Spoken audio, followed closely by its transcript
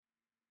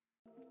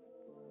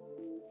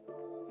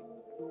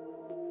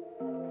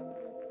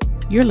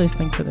You're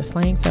listening to the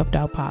Slaying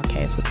Self-Doubt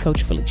podcast with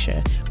Coach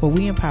Felicia, where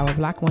we empower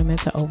Black women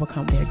to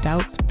overcome their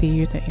doubts,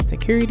 fears, and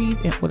insecurities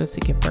in order to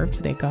give birth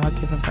to their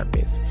God-given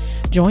purpose.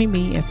 Join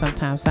me and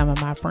sometimes some of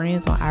my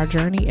friends on our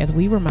journey as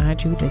we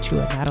remind you that you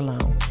are not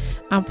alone.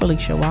 I'm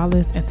Felicia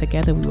Wallace, and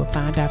together we will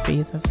find our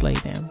fears and slay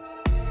them.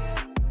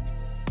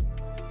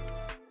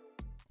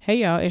 Hey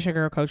y'all, it's your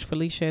girl Coach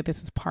Felicia.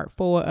 This is part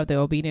 4 of the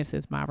Obedience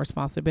is My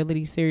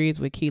Responsibility series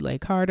with Keeley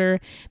Carter.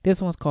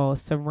 This one's called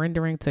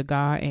Surrendering to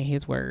God and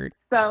His Word.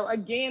 So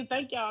again,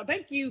 thank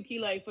you,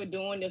 Keeley, for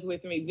doing this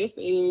with me. This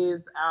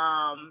is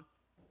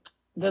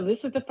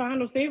the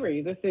final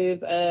series. This is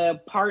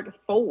part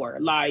 4.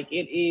 Like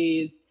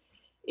it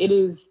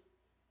is.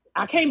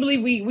 I can't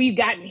believe we've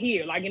gotten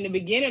here. Like in the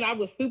beginning, I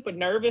was super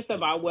nervous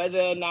about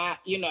whether or not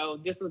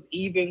this was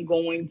even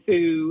going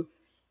to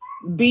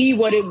be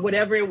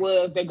whatever it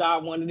was that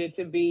God wanted it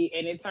to be.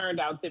 And it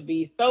turned out to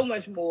be so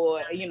much more,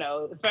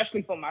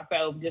 especially for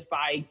myself, just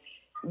like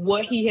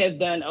what He has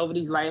done over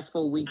these last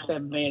 4 weeks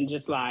have been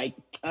just like,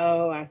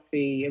 oh, I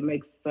see. It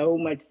makes so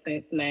much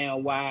sense now.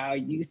 Wow.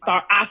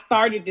 I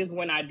started this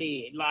when I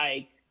did.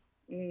 Like,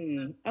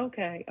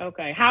 okay.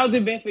 How's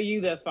it been for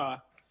you thus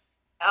far?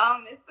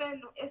 It's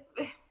been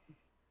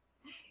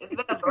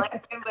a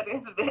blessing, but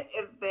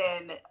it's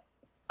been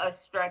a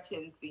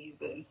stretching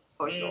season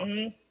for sure.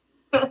 Mm-hmm.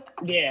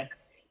 Yeah,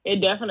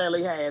 it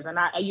definitely has. And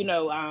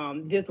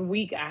this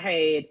week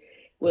I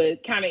was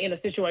kind of in a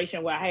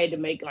situation where I had to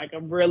make like a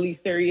really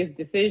serious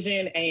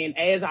decision. And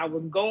as I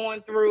was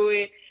going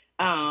through it,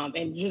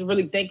 and just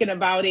really thinking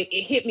about it,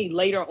 it hit me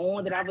later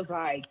on that I was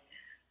like,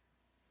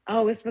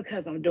 oh, it's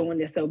because I'm doing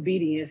this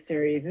obedience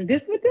series. Is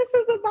this what this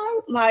is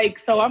about? Like,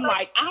 so I'm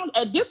like, I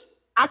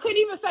couldn't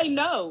even say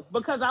no,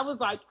 because I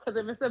was like, because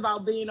if it's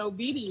about being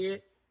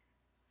obedient,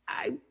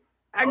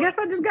 I guess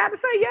I just got to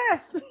say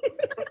yes.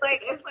 It's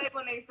like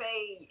when they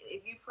say,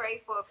 if you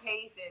pray for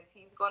patience,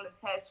 He's going to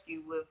test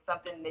you with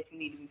something that you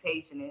need to be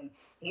patient in.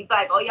 He's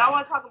like, oh, y'all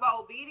want to talk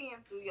about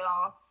obedience, do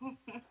y'all?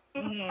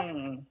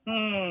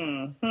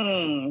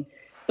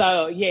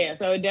 So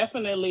it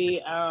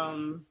definitely,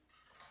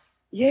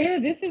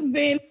 this has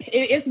been,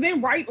 it's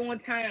been right on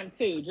time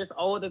too. Just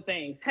all the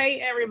things.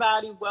 Hey,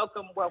 everybody.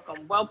 Welcome.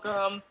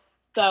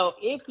 So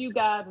if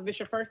it's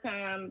your first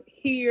time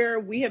here,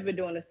 we have been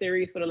doing a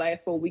series for the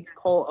last 4 weeks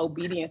called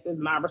Obedience is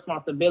My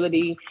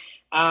Responsibility.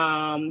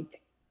 And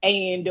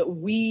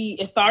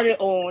it started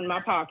on my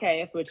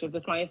podcast, which is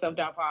the Slaying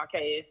Self-Doubt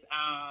podcast.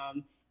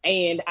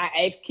 And I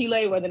asked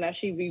Keeley whether or not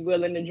she'd be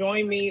willing to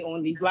join me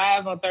on these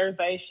lives on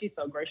Thursday. She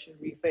so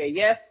graciously said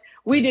yes.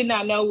 We did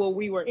not know what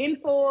we were in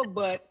for,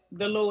 but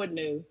the Lord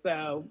knew.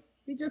 So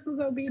He just was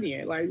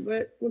obedient. Like,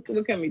 what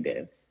can we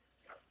do?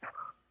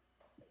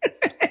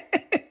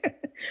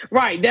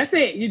 Right, that's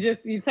it.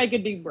 You take a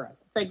deep breath.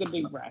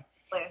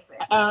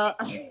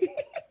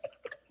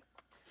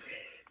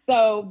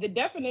 So the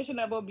definition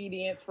of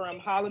obedience from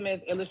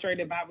Holloman's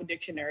Illustrated Bible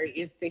Dictionary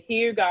is to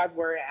hear God's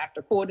word and act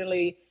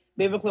accordingly.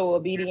 Biblical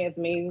obedience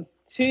means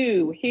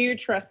to hear,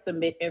 trust,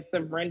 submit, and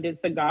surrender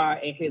to God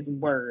and His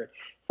word.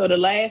 So the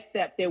last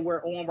step that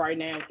we're on right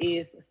now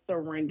is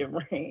surrendering.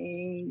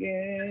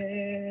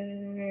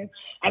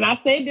 And I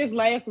said this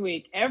last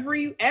week.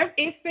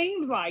 It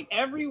seems like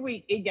every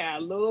week it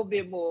got a little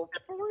bit more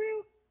for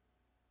real.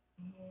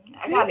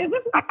 I got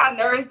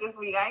nervous this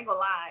week. I ain't gonna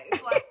lie.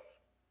 It's like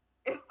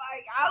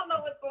I don't know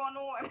what's going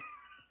on.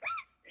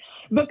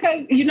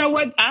 Because you know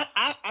what,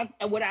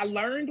 what I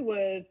learned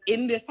was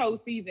in this whole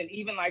season,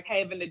 even like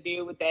having to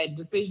deal with that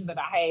decision that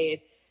I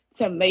had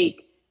to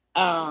make.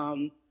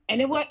 And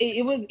it was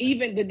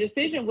even, the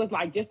decision was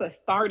like just a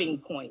starting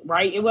point,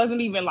 right? It wasn't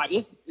even like,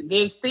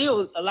 there's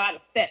still a lot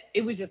of steps.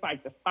 It was just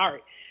like the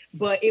start.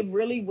 But it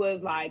really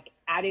was like,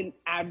 I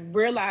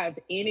realized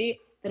in it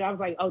that I was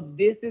like, oh,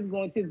 this is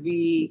going to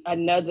be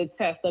another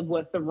test of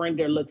what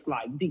surrender looks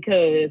like,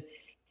 because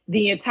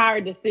the entire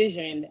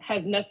decision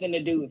has nothing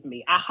to do with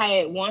me.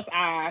 Once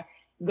I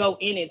go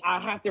in it, I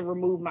have to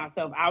remove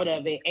myself out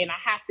of it, and I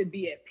have to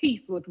be at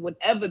peace with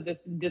whatever the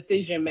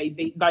decision may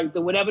be, like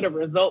whatever the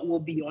result will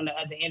be on the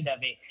other end of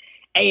it.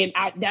 And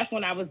that's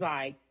when I was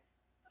like,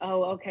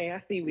 oh, okay, I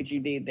see what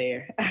you did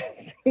there. I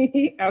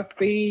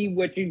see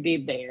what you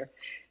did there.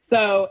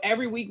 So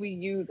every week we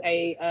use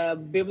a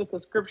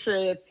biblical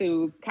scripture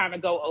to kind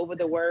of go over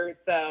the word.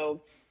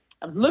 So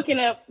I was looking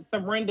up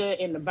surrender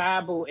in the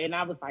Bible, and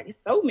I was like, it's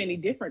so many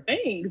different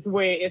things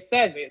where it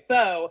says it.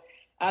 So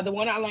the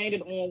one I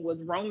landed on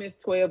was Romans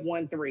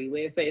 12:1-3,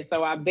 where it says,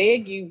 so I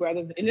beg you,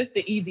 brothers, and it's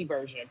the easy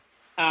version.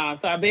 So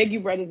I beg you,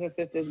 brothers and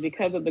sisters,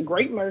 because of the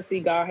great mercy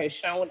God has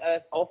shown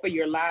us, offer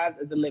your lives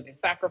as a living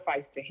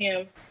sacrifice to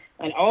Him,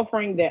 an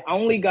offering that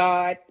only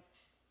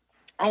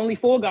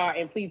for God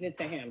and pleasing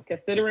to Him.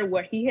 Considering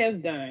what He has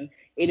done,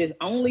 it is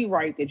only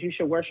right that you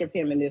should worship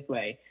Him in this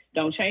way.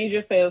 Don't change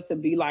yourselves to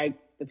be like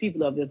the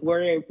people of this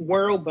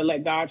world, but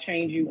let God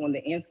change you on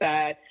the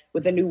inside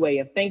with a new way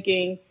of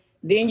thinking.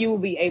 then you will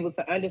be able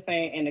to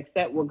understand and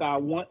accept what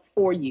God wants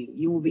for you.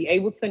 You will be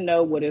able to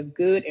know what is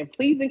good and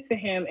pleasing to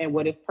Him and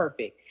what is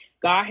perfect.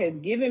 God has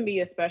given me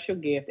a special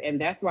gift,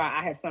 and that's why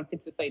I have something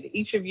to say to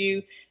each of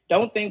you.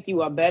 Don't think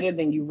you are better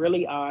than you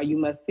really are. You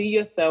must see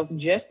yourself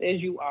just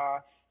as you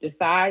are.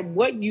 Decide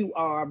what you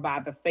are by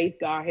the faith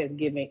God has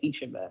given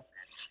each of us.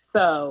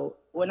 So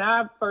when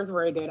I first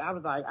read that, I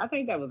was like, I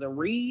think that was a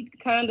read,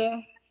 kind of,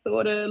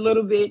 sort of, a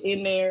little bit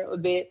in there, a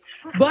bit.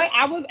 But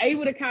I was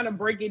able to kind of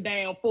break it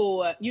down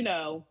for, I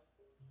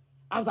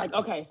was like,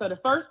 okay, so the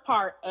first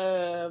part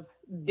of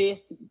this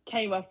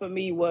came up for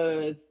me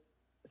was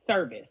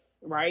service,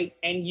 right?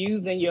 And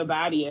using your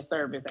body as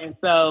service. And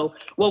so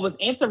what was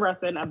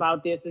interesting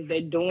about this is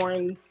that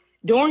during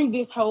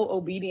this whole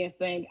obedience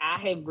thing, I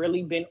have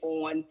really been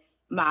on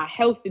my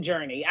health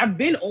journey. I've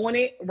been on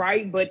it,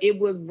 right? But it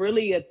was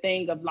really a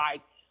thing of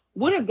like,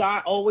 what has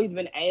God always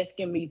been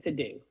asking me to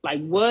do? Like,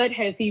 what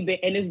has He been?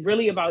 And it's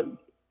really about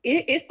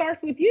it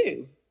starts with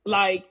you.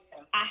 Like,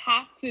 I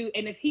have to,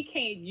 and if He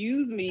can't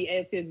use me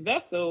as His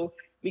vessel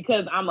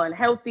because I'm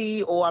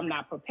unhealthy or I'm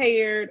not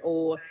prepared,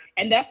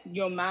 and that's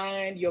your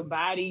mind, your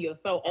body, your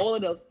soul, all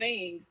of those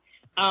things.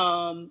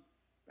 How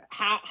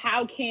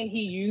can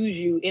He use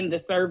you in the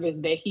service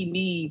that He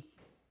needs?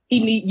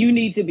 You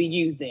need to be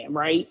used in,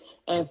 right?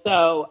 And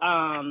so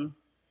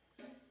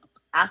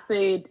I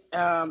said,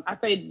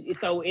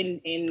 so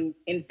in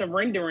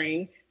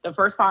surrendering, the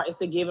first part is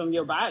to give Him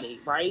your body,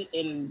 right?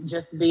 And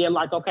just being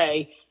like,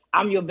 okay,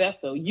 I'm your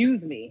vessel,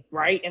 use me,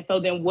 right? And so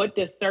then what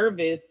does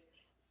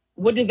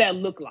that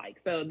look like?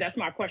 So that's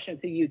my question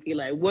to you,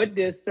 Keelah. What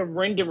does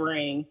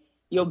surrendering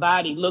your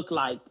body look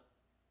like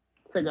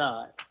to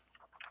God?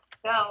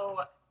 So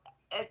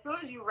as soon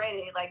as you read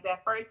it, like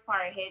that first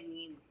part hit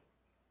me,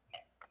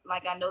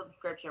 like I know the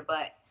scripture,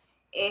 but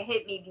it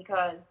hit me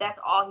because that's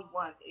all He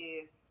wants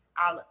is,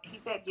 He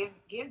said, give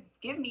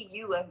me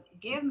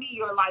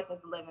your life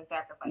as a living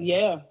sacrifice.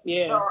 Yeah.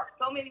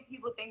 So many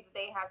people think that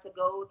they have to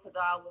go to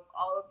God with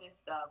all of this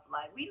stuff.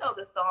 Like, we know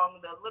the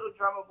song, the little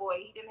drummer boy,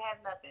 he didn't have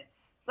nothing.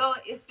 So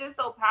it's just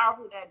so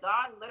powerful that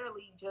God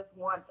literally just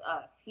wants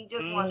us. He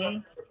just wants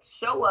us to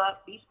show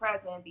up, be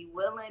present, be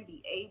willing,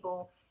 be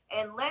able,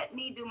 and let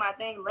me do my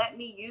thing. Let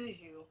me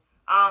use you.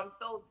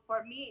 So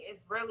for me,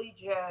 it's really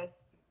just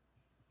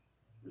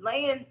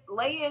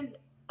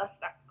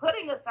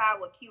putting aside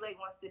what Keelah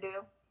wants to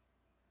do,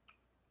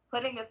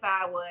 putting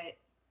aside what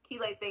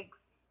Keelah thinks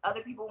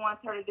other people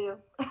wants her to do.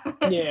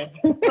 Yeah.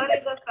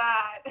 Putting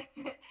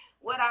aside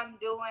what I'm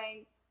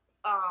doing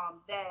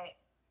that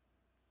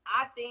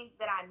I think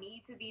that I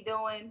need to be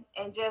doing,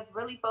 and just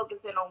really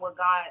focusing on what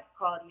God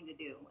called me to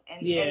do.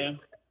 And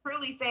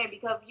truly saying,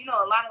 because, a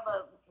lot of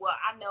us, well,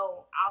 I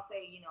know I'll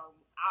say,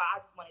 I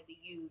just want to be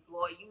used.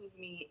 Lord, use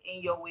me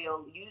in your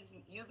will. Use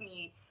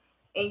me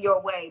in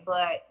your way.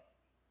 But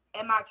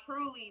am I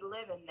truly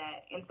living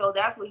that? And so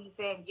that's what He's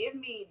saying.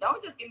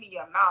 Don't just give me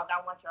your mouth.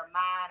 I want your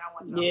mind. I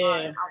want your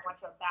heart. I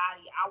want your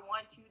body. I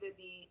want you to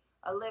be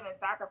a living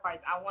sacrifice.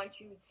 I want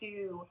you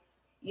to,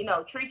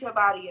 treat your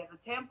body as a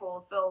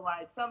temple. So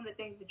like some of the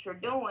things that you're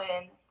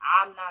doing,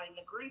 I'm not in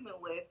agreement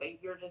with, and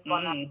you're just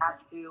going to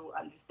have to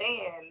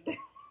understand.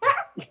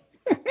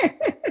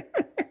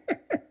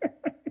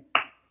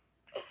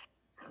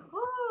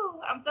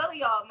 Woo, I'm telling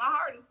y'all, my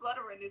heart is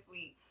fluttering this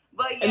week.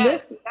 But yeah,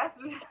 that's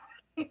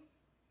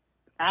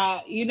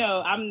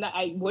I'm not.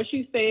 What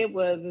you said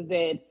was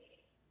that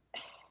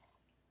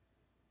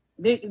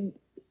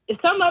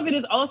some of it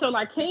is also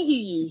like, can He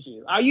use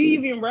you? Are you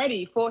even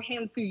ready for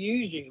Him to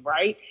use you?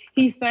 Right?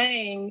 He's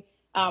saying,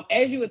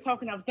 as you were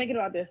talking, I was thinking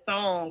about this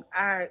song.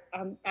 I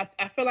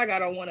feel like I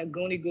don't want to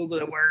Google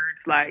the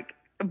words, like,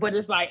 but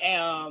it's like,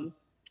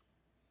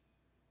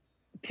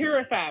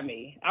 purify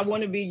me. I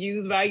want to be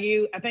used by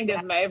you. I think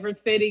that's Maverick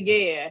said it.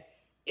 Yeah,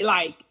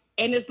 like.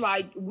 And it's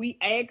like, we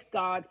ask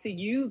God to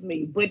use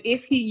me, but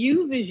if He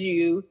uses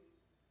you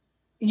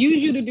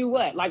to do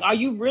what? Like, are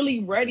you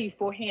really ready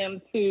for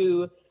Him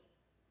to,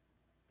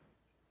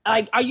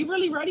 like, are you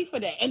really ready for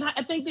that? And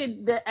I think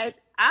that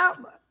I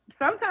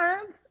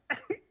sometimes,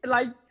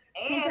 sometimes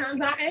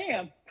I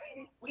am.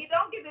 We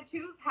don't get to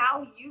choose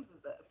how He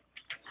uses us.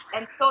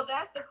 And so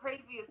that's the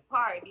craziest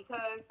part,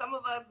 because some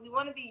of us, we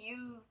want to be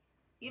used,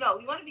 we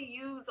want to be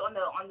used on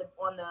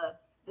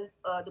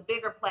the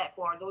bigger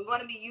platforms, and we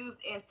want to be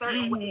used in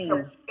certain ways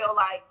that we feel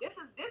like this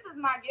is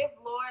my gift,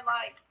 Lord.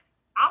 Like,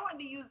 I want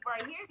to be used right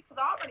here because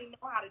I already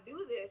know how to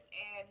do this.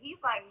 And He's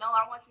like, no,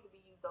 I want you to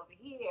be used over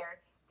here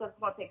because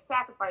it's going to take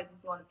sacrifice.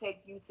 It's going to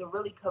take you to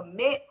really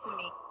commit to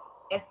me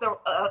and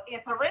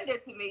surrender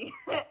to me.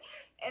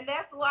 And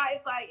that's why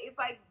it's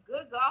like,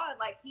 good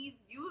God, like He's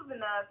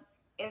using us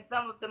in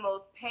some of the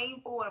most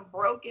painful and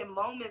broken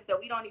moments that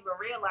we don't even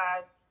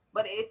realize.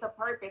 But it's a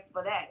purpose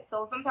for that.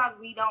 So sometimes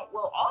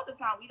all the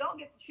time, we don't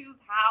get to choose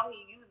how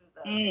He uses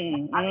us. I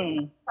think that's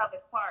the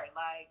toughest part.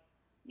 Like,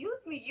 use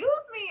me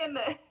in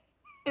the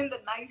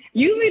nice.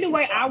 Use me the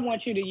way I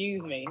want you to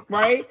use me,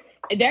 right?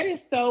 And that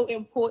is so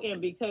important,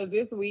 because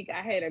this week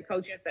I had a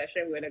coaching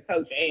session with a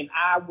coach, and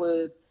I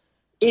was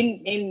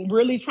in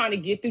really trying to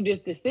get through this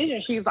decision,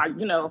 she's like,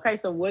 okay,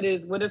 so what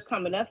is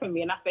coming up for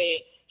me? And I said,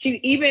 she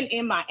even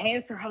in my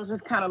answer, I was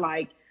just kind of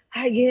like,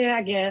 hey, yeah,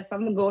 I guess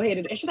I'm gonna go ahead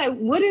and she's like,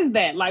 what is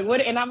that? Like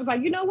what? And I was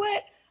like, you know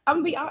what? I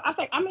was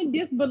like, I'm in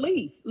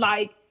disbelief.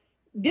 Like,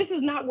 this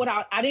is not what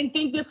I didn't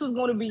think this was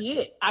going to be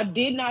it. I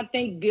did not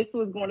think this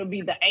was going to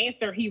be the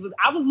answer.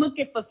 I was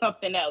looking for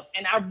something else.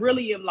 And I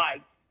really am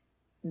like,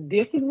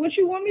 this is what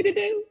you want me to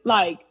do?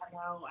 Like, I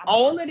know.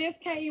 All of this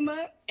came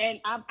up, and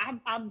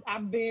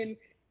I've been,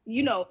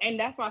 and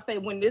that's why I say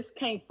when this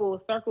came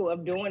full circle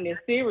of doing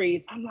this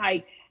series, I'm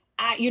like,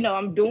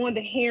 I'm doing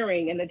the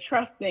hearing and the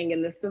trusting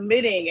and the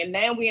submitting, and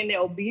now we're in the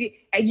obedience,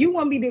 and you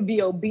want me to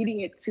be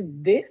obedient to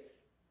this?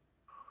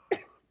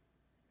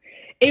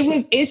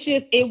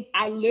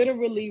 I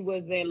literally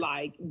was in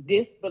like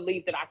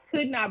disbelief that I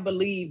could not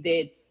believe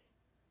that.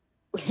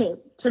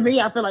 To me,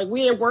 I feel like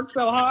we had worked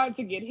so hard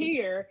to get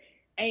here,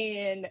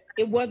 and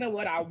it wasn't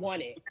what I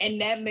wanted,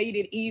 and that made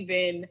it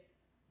even.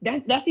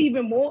 That's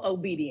even more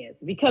obedience,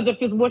 because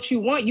if it's what you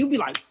want, you be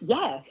like,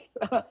 yes,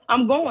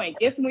 I'm going.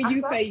 It's when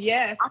you say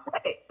yes,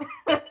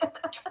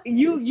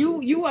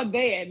 you are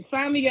there.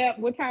 Sign me up.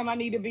 What time I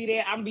need to be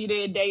there? I'll be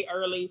there a day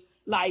early.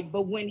 Like,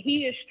 but when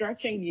he is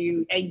stretching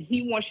you and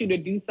he wants you to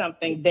do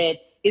something that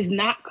is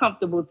not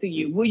comfortable to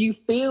you, will you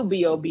still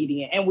be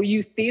obedient? And will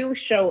you still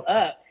show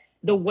up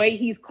the way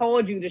he's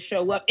called you to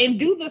show up and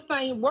do the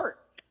same work?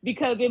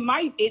 Because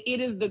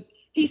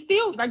he's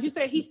still, like you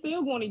said, he's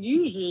still going to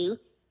use you.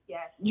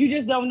 Yes. You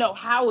just don't know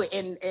how it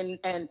and It's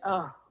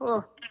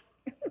hard.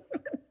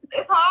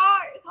 It's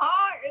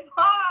hard. It's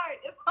hard.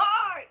 It's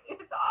hard.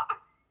 It's hard.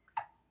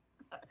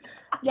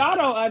 Y'all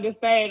don't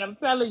understand. I'm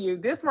telling you,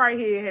 this right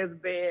here has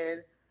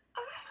been.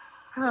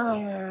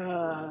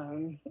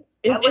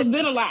 It's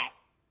been a lot.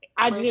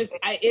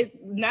 It's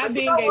not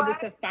being able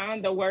to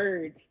find the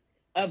words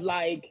of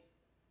like.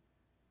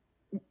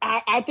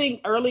 I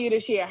think earlier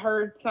this year I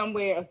heard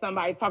somewhere of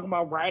somebody talking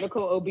about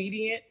radical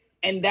obedience,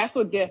 and that's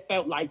what that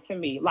felt like to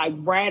me. Like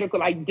radical,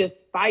 like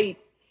despite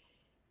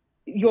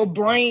your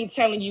brain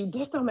telling you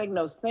this don't make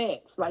no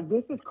sense. Like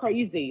this is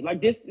crazy.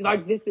 Like this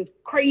is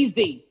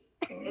crazy.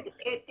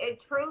 It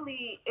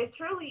truly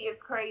is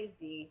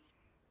crazy,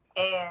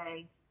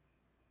 and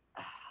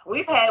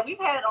we've had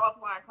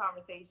offline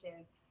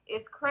conversations.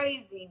 It's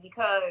crazy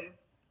because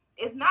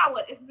it's not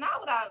what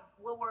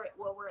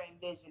we're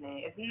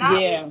envisioning. It's not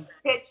what we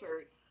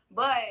pictured.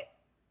 But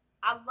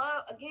I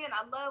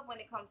love when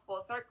it comes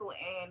full circle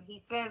and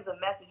he sends a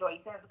message or he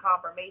sends a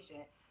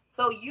confirmation.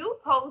 So you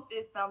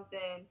posted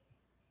something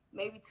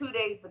maybe 2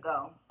 days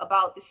ago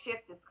about the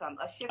shift that's coming.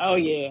 Oh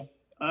yeah.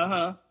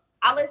 Uh-huh.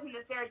 I listened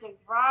to Sarah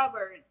Jakes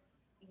Roberts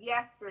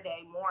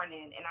yesterday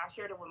morning, and I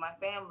shared it with my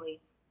family,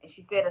 and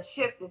she said a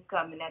shift is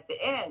coming at the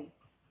end.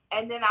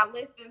 And then I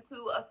listened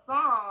to a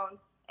song,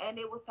 and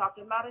it was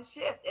talking about a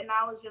shift, and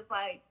I was just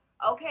like,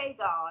 okay,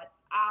 God,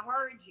 I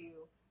heard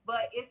you.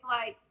 But it's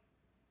like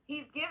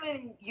he's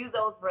giving you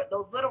those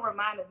little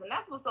reminders, and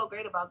that's what's so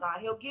great about God.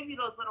 He'll give you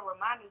those little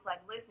reminders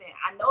like, listen,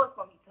 I know it's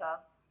going to be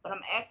tough, but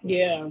I'm asking you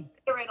to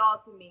hear it all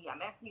to me.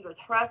 I'm asking you to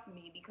trust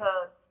me,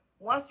 because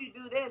once you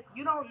do this,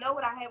 you don't know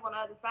what I have on the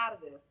other side of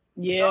this.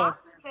 Yeah. So I'm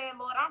just saying,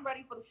 Lord, I'm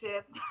ready for the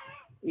shift.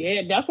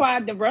 Yeah, that's why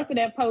the rest of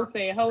that post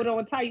said, hold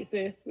on tight,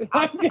 sis. It's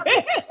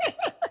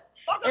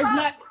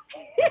not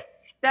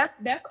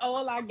that's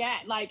all I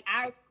got. Like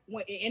I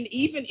went, and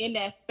even in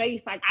that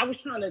space, like I was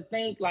trying to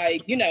think,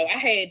 like, I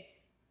had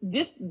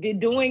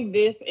doing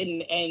this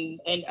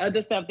and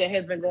other stuff that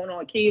has been going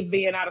on, kids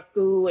being out of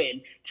school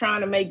and trying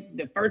to make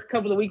the first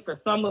couple of weeks of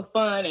summer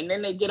fun, and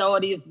then they get all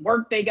this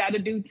work they got to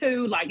do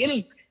too. Like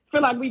it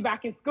feel like we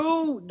back in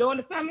school during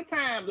the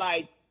summertime.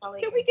 Like,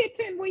 can we get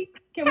 10 weeks?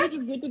 Can we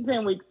just get the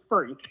 10 weeks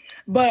free?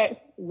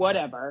 But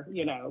whatever,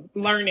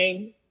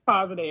 learning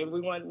positive.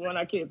 We want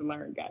our kids to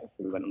learn, guys.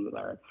 We want them to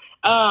learn.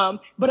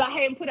 But I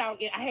hadn't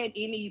had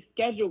any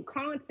scheduled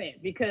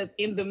content, because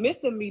in the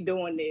midst of me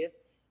doing this,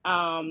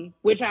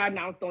 which I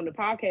announced on the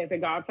podcast, that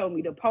God told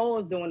me to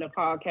pause doing the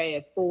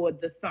podcast for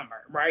the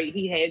summer, right?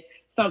 He had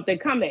something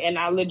coming, and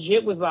I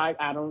legit was like,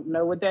 I don't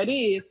know what that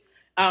is.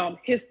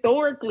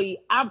 Historically,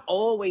 I've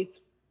always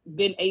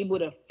been able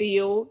to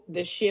feel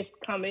the shifts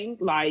coming,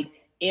 like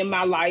in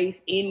my life,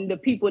 in the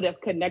people that's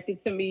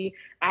connected to me.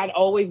 I'd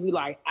always be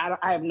like,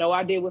 I have no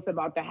idea what's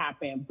about to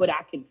happen, but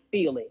I can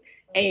feel it.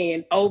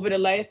 And over the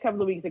last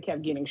couple of weeks, it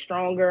kept getting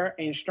stronger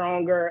and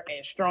stronger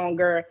and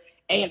stronger.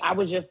 And I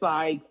was just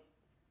like,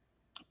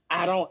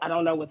 I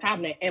don't know what's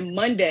happening. And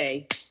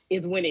Monday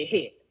is when it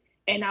hit.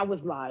 And I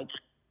was like,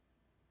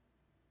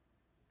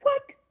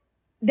 what?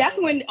 That's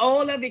when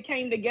all of it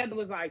came together.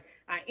 Was like,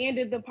 I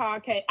ended the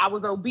podcast. I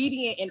was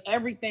obedient in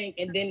everything.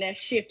 And then that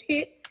shift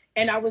hit.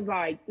 And I was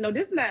like, no,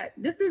 this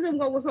isn't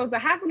what was supposed to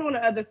happen on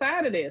the other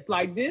side of this.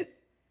 Like this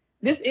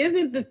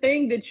isn't the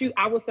thing that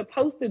I was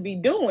supposed to be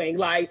doing.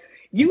 Like,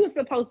 you were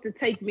supposed to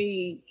take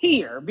me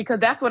here, because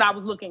that's what I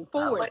was looking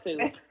forward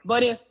to.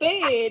 But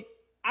instead,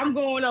 I'm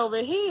going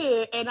over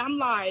here and I'm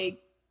like,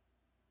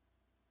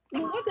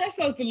 well, what's that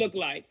supposed to look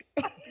like?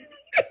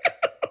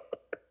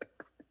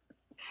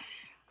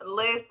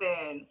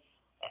 Listen,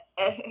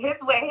 his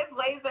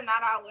ways are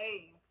not our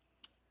ways.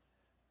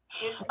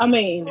 I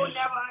mean, we'll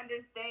never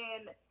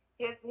understand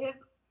his.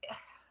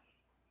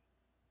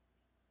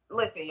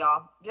 Listen,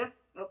 y'all, just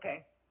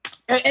okay.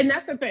 And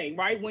that's the thing,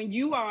 right? When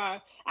you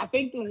are, I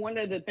think that one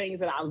of the things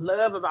that I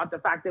love about the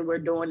fact that we're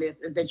doing this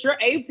is that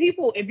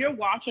people, if you're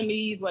watching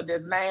these, whether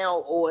it's now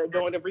or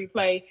during the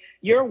replay,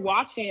 you're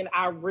watching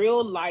our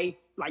real life,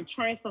 like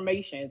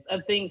transformations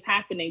of things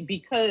happening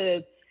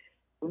because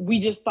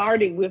we just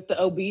started with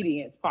the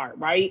obedience part,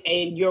 right?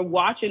 And you're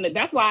watching it.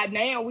 That's why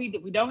now we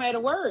don't have the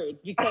words,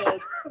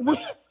 because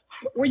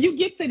when you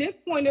get to this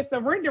point of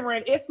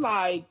surrendering, it's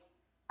like,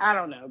 I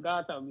don't know.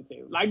 God told me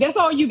to. Like, that's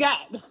all you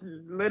got. This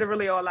is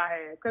literally all I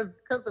had,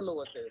 because the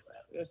Lord said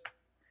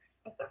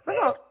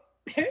so.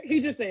 He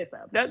just said so.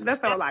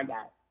 That's all I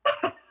got.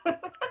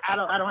 I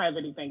don't have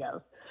anything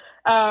else.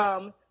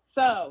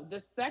 So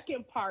the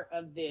second part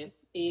of this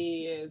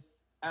is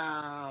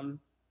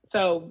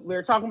so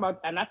we're talking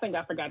about, and I think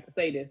I forgot to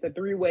say this, the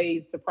 3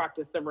 ways to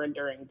practice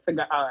surrendering to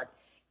God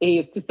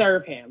is to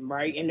serve him,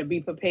 right? And to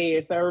be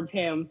prepared, serve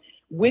him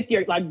with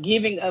your, like,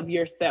 giving of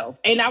yourself.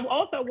 And I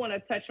also want to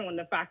touch on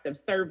the fact of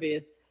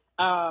service.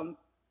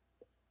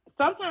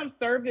 Sometimes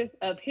service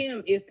of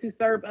him is to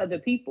serve other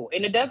people.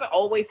 And it doesn't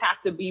always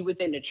have to be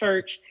within the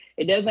church.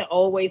 It doesn't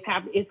always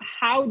have, it's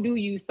how do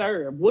you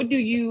serve? What do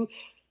you,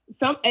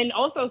 and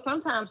also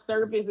sometimes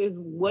service is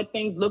what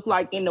things look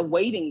like in the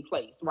waiting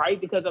place, right?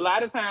 Because a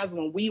lot of times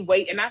when we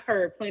wait, and I've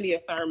heard plenty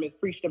of sermons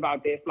preached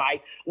about this,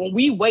 like when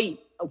we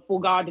wait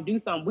for God to do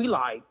something, we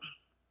like,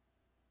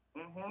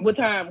 what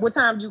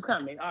time you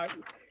coming?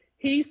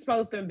 He's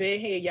supposed to have been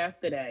here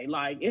yesterday.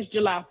 Like, it's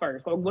July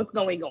 1st. So what's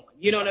going on?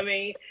 You know what I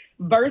mean?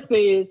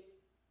 Versus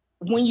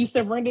when you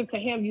surrender to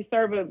him, you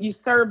serve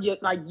your,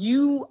 like,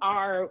 you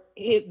are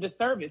the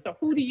service. So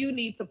who do you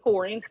need to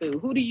pour into?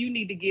 Who do you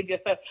need to give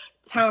yourself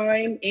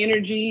time,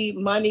 energy,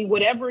 money,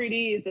 whatever it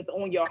is that's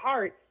on your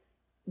heart?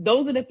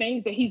 Those are the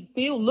things that he's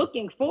still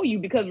looking for you.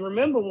 Because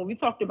remember, when we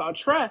talked about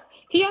trust,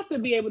 he has to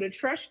be able to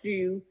trust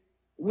you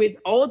with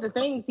all the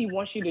things he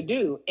wants you to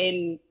do.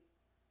 And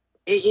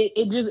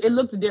it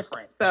looks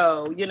different.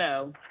 So, you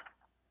know.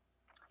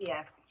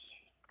 Yes.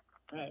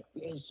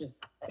 It's just.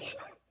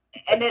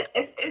 And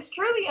it's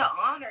truly an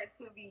honor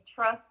to be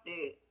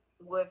trusted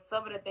with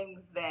some of the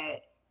things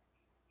that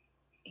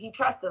he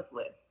trusts us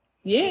with.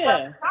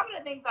 Yeah. Because some of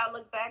the things I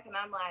look back and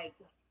I'm like,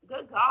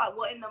 good God.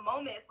 Well, in the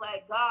moment, it's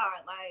like,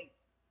 God, like,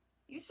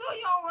 you sure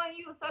you don't want to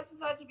use such and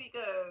such,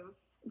 because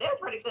they're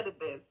pretty good at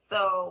this.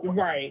 So,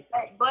 right.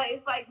 But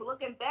it's like,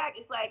 looking back,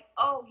 it's like,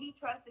 oh, he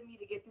trusted me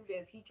to get through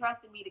this. He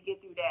trusted me to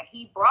get through that.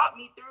 He brought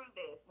me through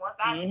this. Once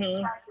I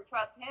decided to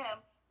trust him,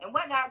 and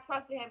whether I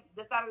decided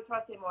to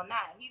trust him or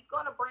not, he's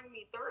going to bring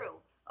me through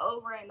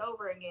over and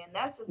over again.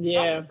 That's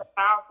just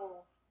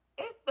powerful.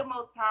 It's the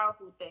most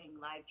powerful thing.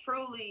 Like,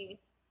 truly,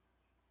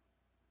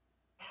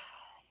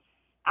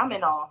 I'm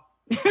in awe.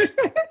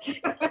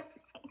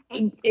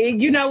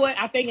 You know what?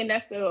 I think, and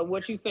that's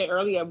what you said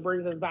earlier,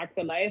 brings us back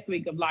to last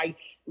week of, like,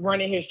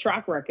 running his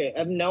track record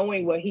of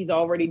knowing what he's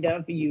already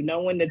done for you,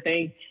 knowing the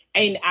things.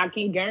 And I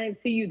can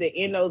guarantee you that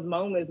in those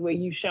moments where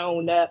you've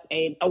shown up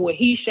or where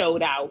he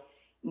showed out,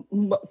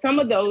 some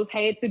of those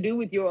had to do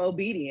with your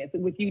obedience,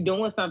 with you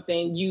doing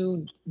something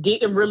you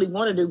didn't really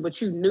want to do, but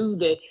you knew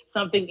that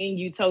something in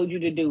you told you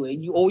to do it.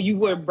 You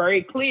were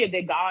very clear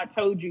that God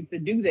told you to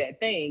do that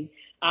thing.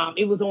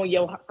 It was on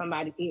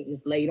it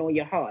was laid on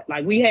your heart.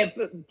 Like, we have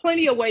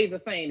plenty of ways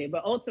of saying it,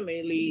 but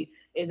ultimately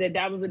is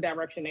that was the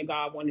direction that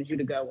God wanted you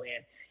to go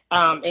in.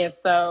 And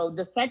so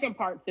the second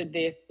part to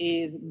this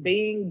is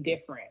being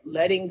different,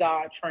 letting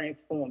God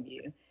transform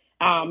you.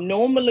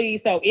 Normally,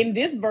 so in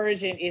this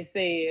version, it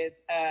says,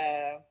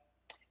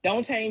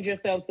 don't change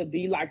yourself to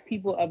be like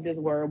people of this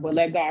world, but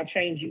let God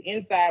change you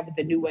inside with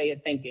a new way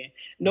of thinking.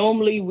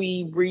 Normally,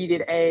 we read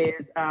it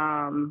as,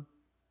 oh,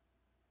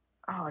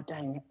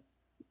 dang it.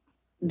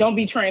 Don't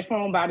be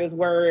transformed by this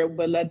word,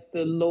 but let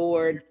the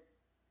Lord.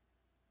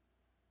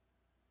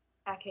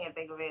 I can't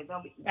think of it.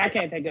 I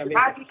can't think of it.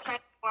 Not be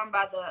transformed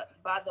by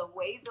the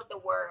ways of the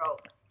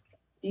world.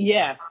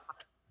 Yes.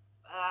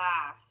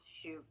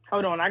 Shoot.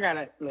 Hold on, I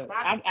gotta look.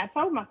 I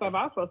told myself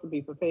I was supposed to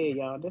be prepared,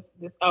 y'all.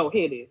 This. Oh,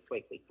 here it is.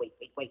 Wait.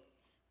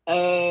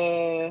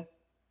 Oh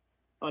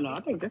no, I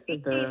think this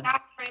is the.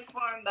 Not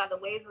transformed by the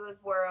ways of this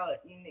world,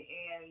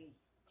 and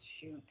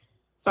shoot.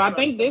 So I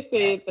think this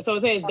is. So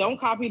it says, don't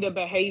copy the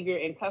behavior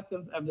and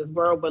customs of this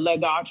world, but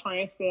let God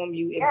transform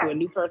you into a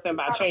new person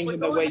by changing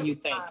the way you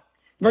think.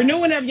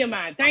 Renewing of your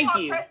mind. Thank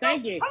you.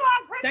 Thank you.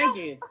 Thank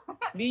you.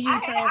 Be you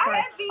transformed.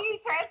 I be you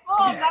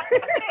transformed.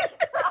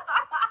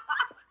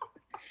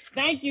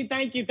 Thank you.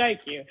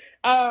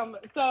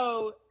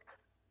 So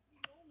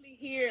you only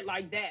hear it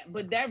like that,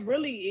 but that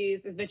really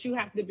is that you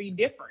have to be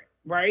different,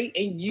 right?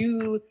 And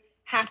you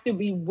have to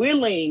be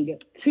willing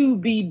to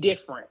be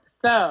different.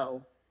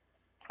 So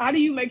how do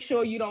you make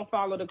sure you don't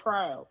follow the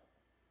crowd?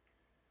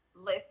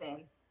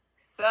 Listen,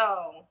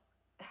 so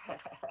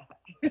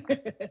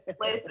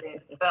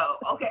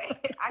okay,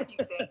 I keep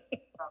saying.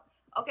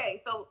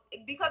 Okay, so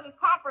because it's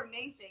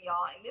confirmation,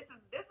 y'all, and this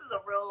is a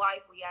real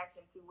life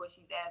reaction to what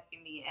she's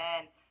asking me,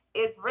 and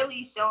it's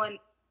really showing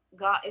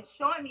God. It's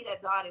showing me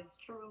that God is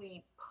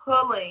truly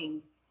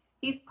pulling.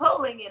 He's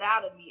pulling it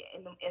out of me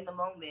in the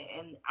moment,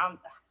 and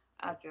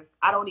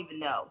I don't even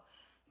know.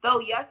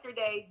 So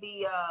yesterday,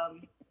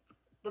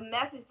 the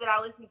message that I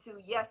listened to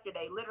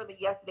yesterday, literally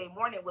yesterday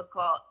morning, was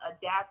called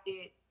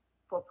 "Adapted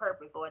for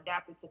Purpose" or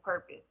 "Adapted to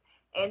Purpose,"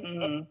 and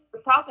it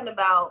was talking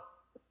about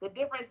the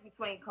difference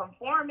between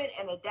conforming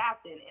and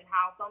adapting, and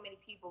how so many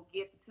people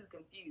get the two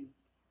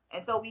confused.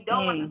 And so we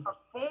don't want to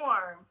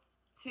conform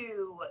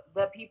to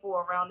the people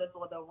around us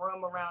or the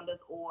room around us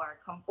or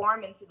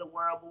conform into the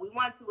world, but we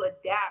want to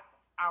adapt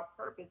our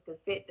purpose to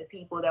fit the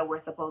people that we're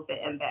supposed to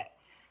impact.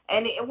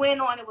 And it went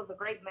on. It was a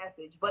great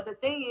message. But the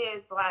thing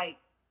is, like,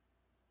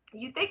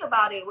 you think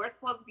about it, we're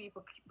supposed to be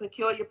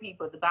peculiar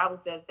people. The Bible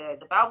says that.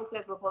 The Bible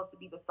says we're supposed to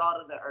be the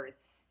salt of the earth.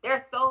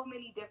 There's so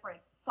many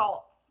different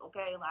salts,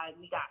 okay? Like,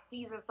 we got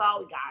seasoned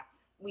salt,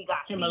 we got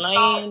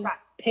Himalayan, salt,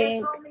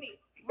 pink. there's so many.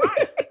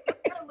 Right.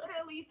 You're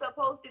literally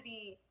supposed to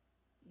be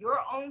your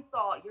own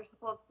salt. You're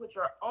supposed to put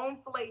your own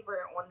flavor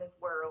on this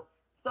world.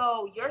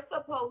 So you're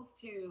supposed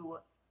to,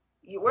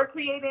 we're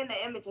creating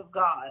the image of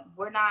God.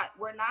 We're not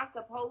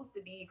supposed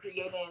to be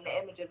creating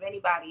the image of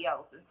anybody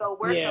else. And so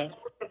we're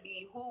supposed to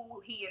be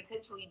who he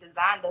intentionally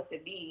designed us to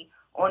be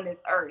on this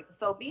earth.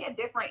 So being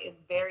different is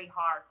very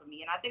hard for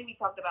me. And I think we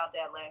talked about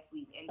that last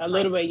week. A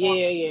little bit,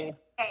 yeah.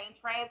 And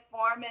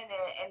transforming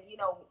and you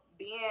know,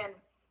 being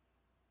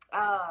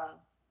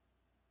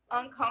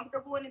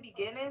uncomfortable in the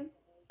beginning.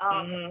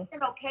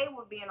 It's okay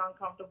with being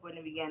uncomfortable in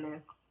the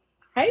beginning.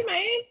 Hey,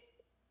 man.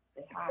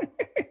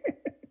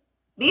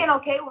 Being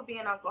okay with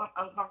being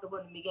uncomfortable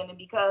in the beginning,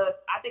 because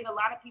I think a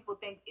lot of people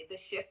think the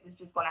shift is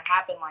just going to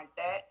happen like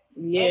that.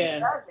 Yeah. And it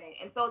doesn't.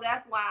 And so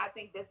that's why I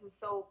think this is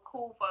so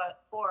cool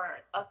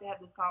for us to have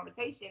this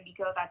conversation,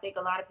 because I think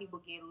a lot of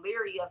people get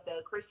leery of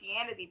the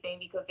Christianity thing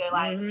because they're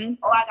like,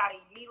 oh, I got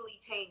to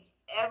immediately change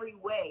every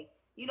way.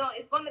 You know,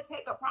 it's going to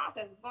take a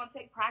process. It's going to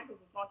take practice.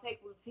 It's going to take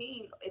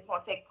routine. It's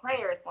going to take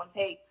prayer. It's going to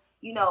take,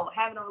 you know,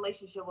 having a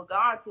relationship with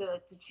God to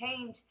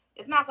change.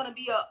 It's not going to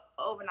be a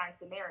overnight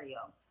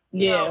scenario.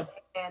 You know?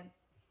 And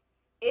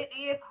it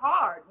is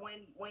hard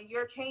when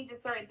you're changing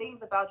certain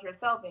things about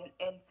yourself,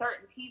 and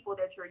certain people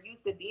that you're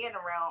used to being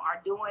around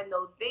are doing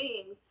those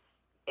things.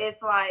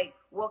 It's like,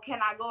 well, can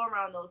I go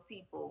around those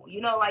people?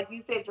 You know, like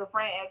you said, your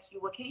friend asked you,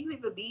 well, can you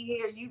even be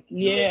here? You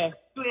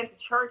into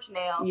church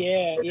now.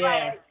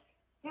 Like,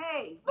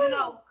 hey, you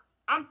know,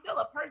 I'm still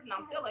a person.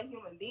 I'm still a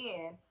human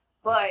being,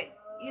 but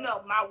you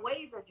know, my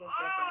ways are just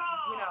different.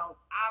 You know,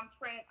 I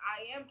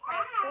am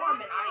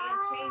transforming. I am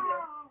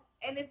changing.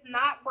 And it's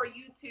not for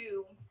you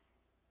to,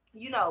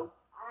 you know,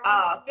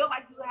 feel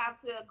like you have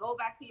to go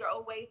back to your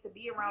old ways to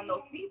be around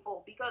those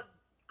people, because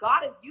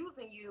God is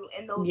using you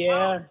in those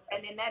moments.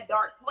 And in that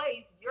dark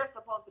place, you're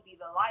supposed to be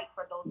the light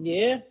for those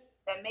people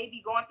that may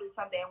be going through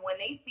something. And when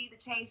they see the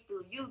change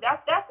through you,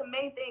 that's the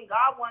main thing.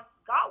 God wants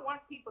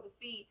people to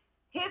see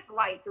his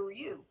light through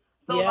you.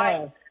 So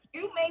like,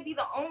 you may be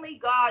the only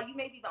God, you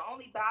may be the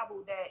only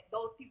Bible that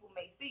those people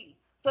may see.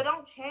 So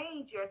don't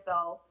change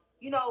yourself.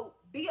 You know,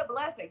 be a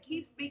blessing.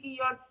 Keep speaking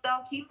your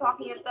stuff. Keep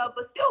talking your stuff,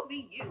 but still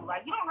be you.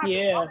 Like, you don't have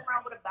to walk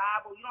around with a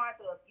Bible. You don't have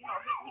to, you know,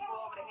 hit people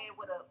over the head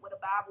with a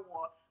Bible,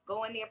 or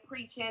go in there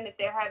preaching if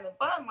they're having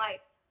fun.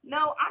 Like,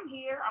 no, I'm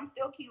here. I'm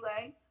still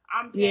Keeley.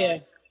 I'm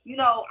just, you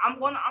know, I'm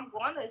gonna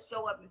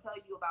show up and tell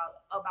you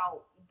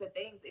about the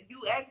things. If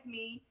you ask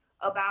me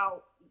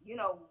about, you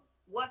know,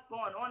 what's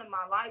going on in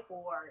my life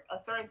or a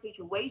certain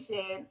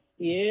situation,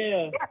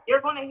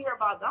 you're gonna hear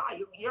about God.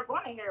 You're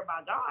gonna hear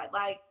about God.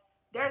 Like,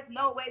 there's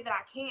no way that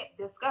I can't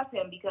discuss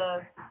him,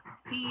 because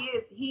he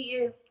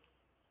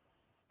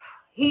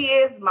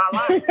is my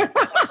life.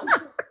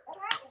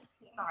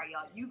 Sorry,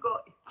 y'all. You go.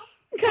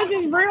 Because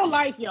it's real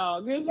life,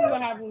 y'all. This is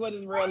what happens with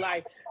his real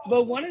life.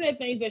 But one of the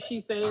things that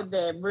she said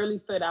that really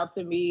stood out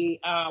to me,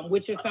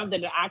 which is something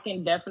that I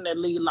can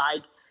definitely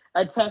like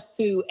attest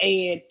to,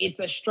 and it's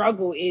a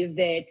struggle, is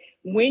that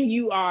when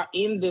you are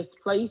in this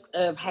place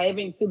of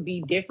having to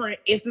be different,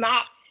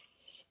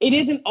 it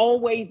isn't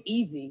always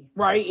easy,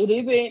 right? It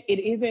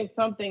isn't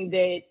something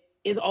that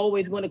is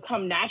always going to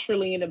come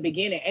naturally in the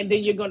beginning, and then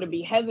you're going to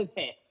be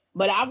hesitant.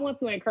 But I want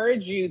to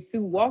encourage you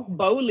to walk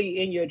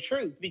boldly in your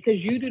truth,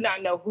 because you do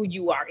not know who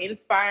you are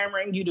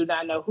inspiring. You do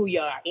not know who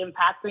you are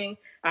impacting.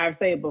 I've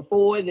said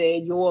before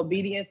that your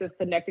obedience is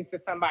connected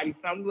to somebody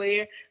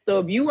somewhere. So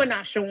if you are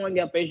not showing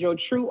up as your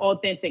true,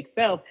 authentic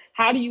self,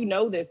 how do you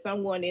know that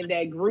someone in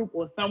that group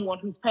or someone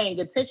who's paying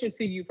attention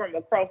to you from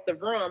across the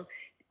room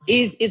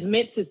is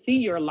meant to see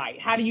your light?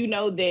 How do you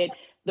know that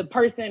the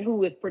person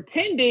who is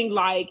pretending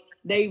like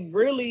they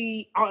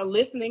really are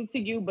listening to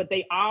you, but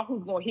they are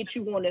who's going to hit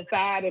you on the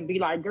side and be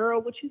like, girl,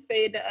 what you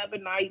said the other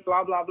night,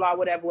 blah, blah, blah,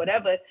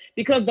 whatever,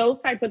 because those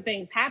type of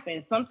things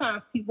happen.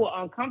 Sometimes people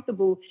are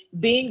uncomfortable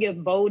being as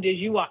bold as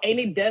you are. And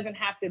it doesn't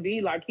have to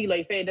be like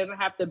Keeley said, it doesn't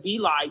have to be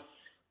like,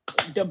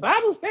 the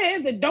Bible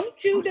says that don't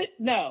you,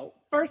 no,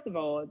 first of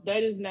all,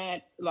 that is not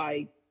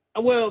like,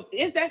 well,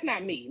 that's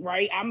not me,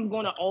 right? I'm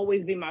going to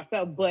always be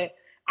myself, but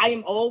I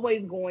am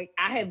always going.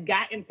 I have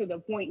gotten to the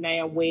point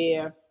now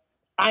where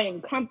I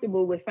am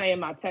comfortable with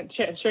saying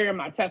sharing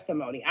my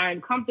testimony. I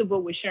am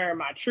comfortable with sharing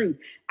my truth.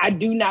 I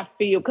do not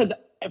feel, because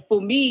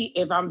for me,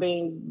 if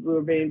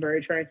we're being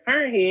very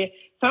transparent here,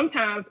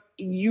 sometimes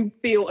you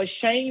feel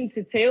ashamed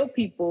to tell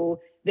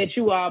people that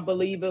you are a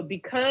believer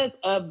because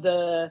of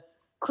the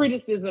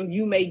criticism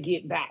you may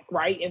get back,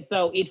 right? And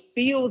so it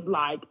feels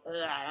like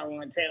I don't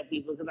want to tell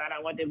people because I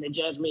don't want them to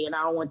judge me and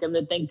I don't want them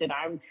to think that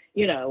I'm,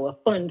 a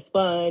fun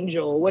sponge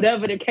or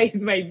whatever the case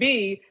may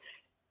be.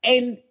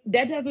 And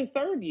that doesn't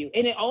serve you.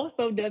 And it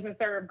also doesn't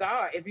serve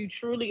God. If you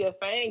truly are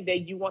saying that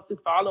you want to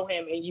follow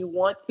him and you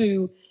want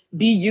to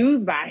be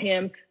used by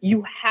him,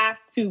 you have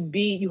to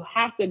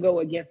go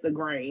against the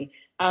grain.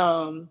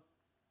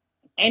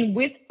 And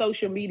with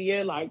social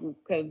media, like,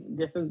 because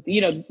this is,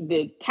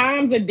 the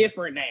times are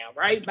different now,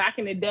 right? Back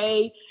in the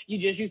day, you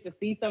just used to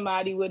see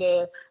somebody with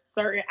a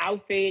certain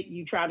outfit,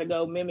 you try to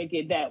go mimic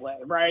it that way,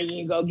 right?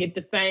 You go get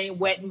the same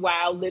Wet and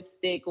Wild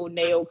lipstick or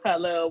nail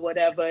color or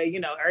whatever.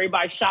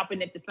 Everybody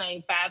shopping at the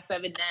same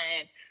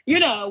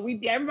 579.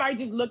 Everybody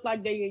just look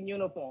like they in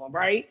uniform,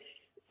 right?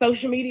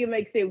 Social media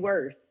makes it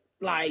worse,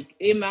 like,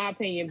 in my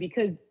opinion,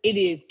 because it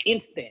is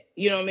instant.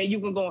 You know what I mean? You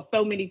can go on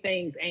so many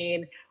things,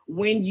 and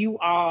when you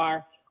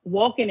are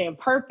walking in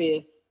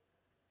purpose,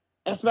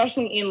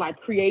 especially in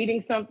like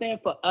creating something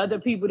for other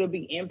people to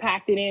be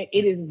impacted in,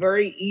 it is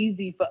very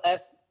easy for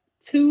us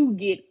to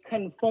get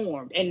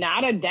conformed, and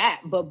not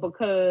adapt, but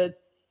because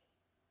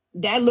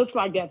that looks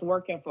like that's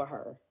working for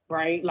her,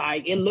 right?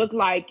 Like it looked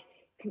like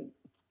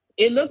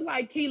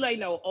Keeley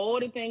know all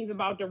the things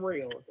about the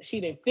reels. She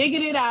done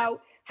figured it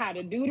out, how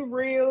to do the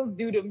reels,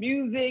 do the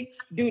music,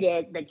 do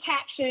the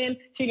caption.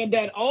 She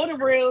done all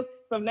the reels.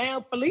 So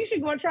now Felicia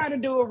gonna try to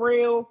do a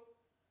reel,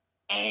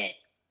 and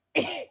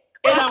it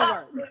don't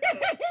work.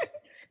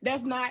 It's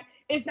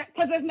not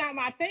because that's not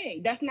my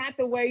thing. That's not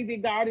the way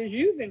that God is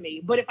using me.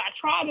 But if I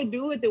try to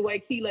do it the way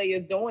Keeley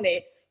is doing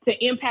it to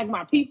impact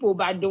my people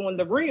by doing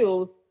the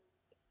reels,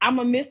 I'm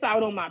gonna miss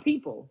out on my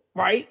people,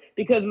 right?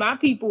 Because my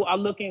people are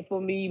looking for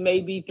me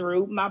maybe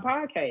through my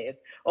podcast,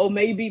 or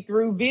maybe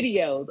through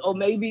videos, or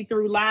maybe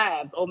through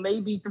lives, or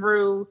maybe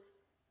through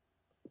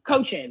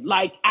coaching.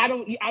 Like I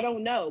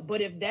don't know.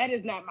 But if that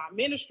is not my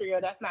ministry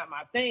or that's not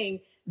my thing,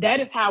 that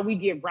is how we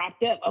get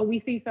wrapped up. Oh, we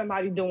see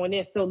somebody doing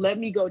this, so let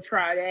me go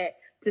try that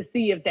to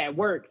see if that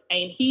works.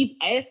 And he's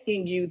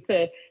asking you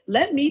to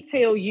let me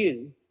tell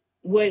you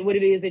what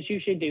it is that you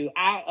should do.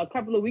 A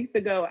couple of weeks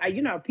ago,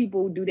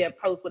 people do that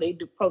post where they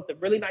post a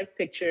really nice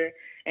picture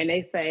and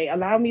they say,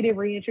 "Allow me to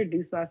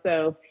reintroduce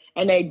myself,"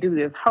 and they do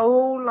this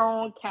whole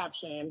long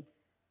caption.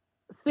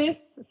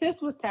 Sis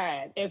was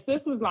tired, and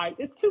sis was like,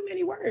 "It's too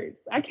many words.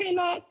 I can't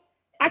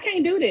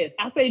do this."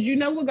 I said, "You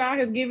know what God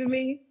has given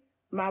me?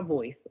 My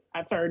voice."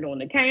 I turned on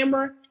the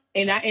camera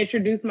and I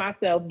introduced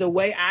myself the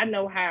way I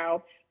know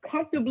how,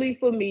 comfortably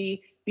for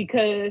me,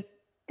 because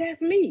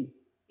that's me.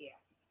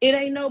 It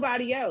ain't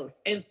nobody else.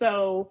 And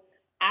so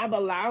I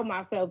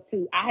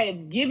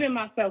have given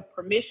myself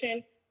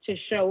permission to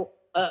show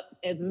up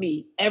as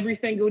me every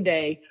single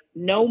day,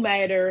 no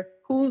matter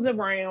who's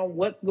around,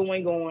 what's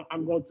going on.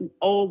 I'm going to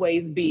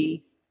always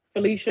be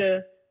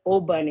Felicia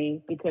or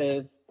Bunny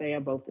because they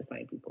are both the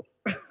same people.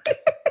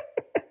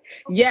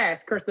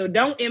 Yes, Crystal,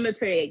 don't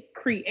imitate.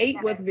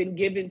 Create what's been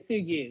given to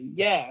you.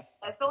 Yes.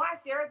 So I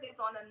shared this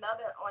on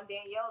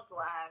Danielle's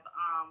live.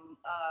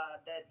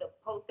 The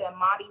post that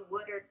Monty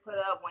Woodard put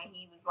up when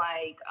he was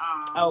like,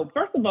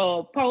 first of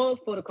all, pause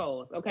for the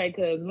cause, okay?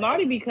 Because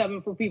Marty be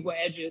coming for people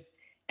edges,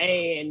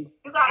 and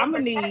I'm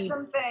gonna need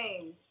some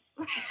things.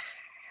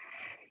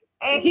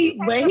 And he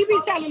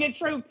be telling the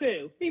truth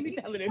too. He be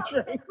telling the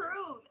truth.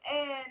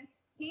 And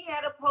he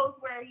had a post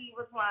where he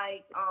was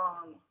like,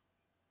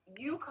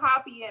 you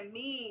copying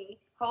me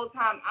whole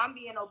time I'm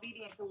being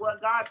obedient to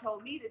what God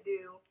told me to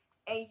do,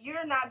 and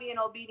you're not being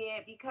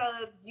obedient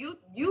because you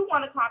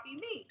want to copy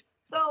me.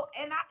 So,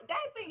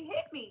 that thing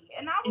hit me,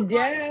 and I was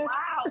like,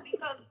 wow,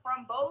 because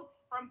from both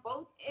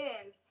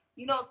ends,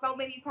 so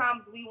many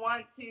times we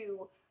want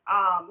to,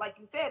 like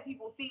you said,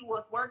 people see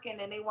what's working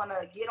and they want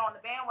to get on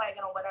the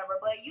bandwagon or whatever,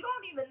 but you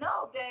don't even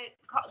know that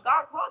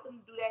God called them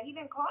to do that. He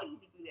didn't call you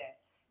to do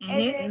that. Mm-hmm, and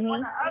then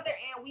on the other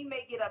end, we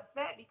may get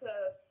upset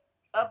because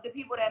of the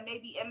people that may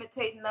be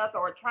imitating us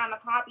or trying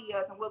to copy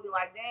us, and we'll be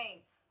like,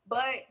 dang.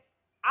 But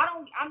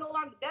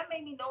that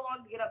made me no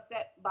longer get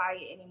upset by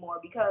it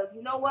anymore, because you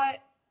know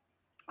what?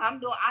 I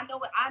know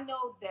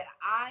that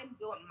I'm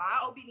doing,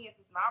 my obedience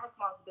is my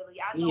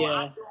responsibility. I know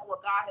I'm doing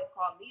what God has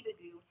called me to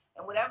do,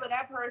 and whatever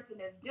that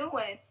person is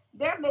doing,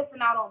 they're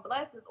missing out on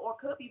blessings, or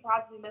could be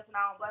possibly missing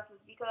out on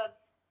blessings, because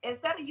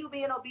instead of you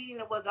being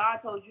obedient to what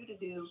God told you to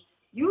do,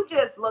 you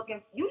just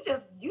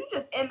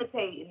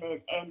imitating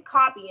it and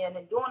copying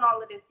and doing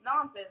all of this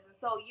nonsense. And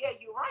so, yeah,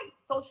 you're right.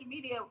 Social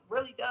media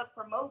really does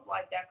promote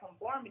like that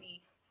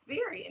conformity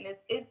spirit, and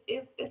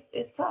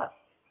it's tough.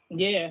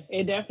 Yeah,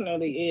 it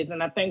definitely is.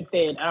 And I think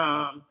that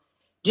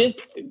just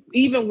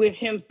even with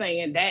him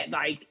saying that,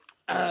 like,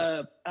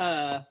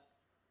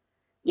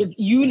 if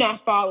you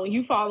not following,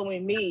 you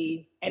following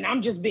me, and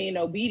I'm just being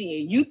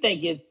obedient, you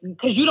think it's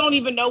because you don't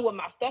even know what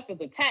my stuff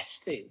is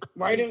attached to,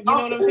 right? You know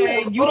what I'm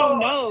saying?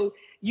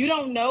 You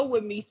don't know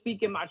what me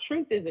speaking my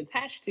truth is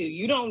attached to.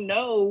 You don't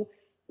know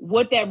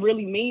what that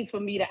really means for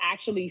me to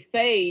actually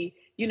say,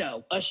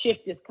 a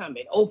shift is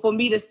coming, or for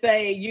me to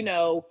say,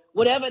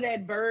 whatever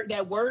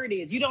that word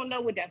is. You don't know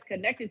what that's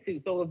connected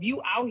to. So if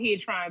you out here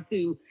trying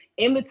to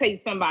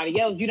imitate somebody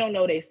else, you don't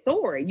know their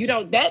story. You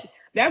don't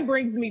that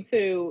brings me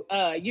to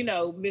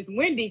Miss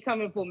Wendy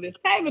coming for Miss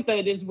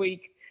Tabitha this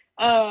week,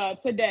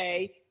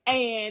 today.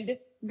 And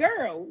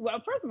girl,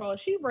 well, first of all,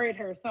 she read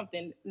her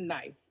something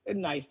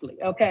nicely.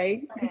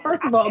 Okay.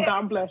 First of all,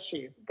 God bless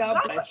you.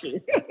 God bless you.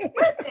 Listen,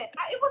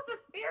 it was the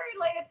spirit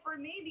led for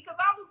me, because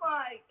I was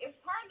like, if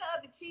Turn the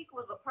Other Cheek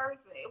was a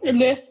person, it was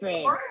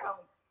Listen.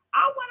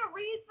 I want to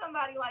read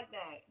somebody like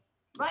that.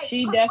 Like,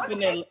 she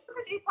definitely. What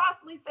could she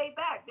possibly say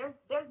back?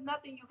 There's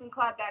nothing you can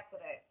clap back to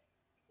that.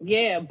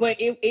 Yeah, but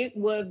it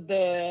was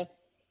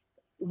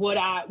what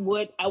I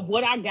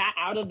got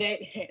out of that,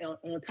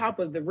 on top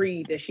of the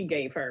read that she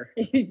gave her,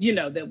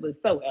 that was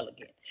so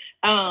elegant.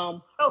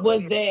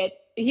 Was that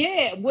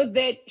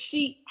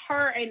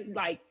her and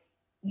like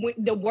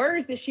the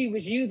words that she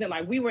was using,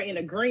 like we were in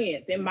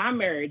agreement in my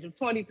marriage of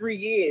 23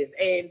 years,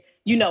 and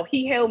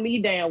he held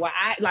me down while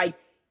I like.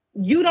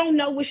 You don't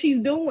know what she's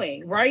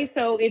doing, right?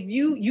 So if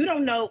you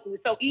don't know,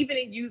 so even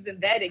in using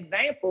that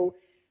example,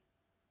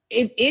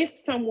 if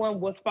someone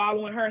was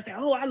following her and say,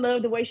 "Oh, I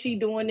love the way she's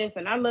doing this,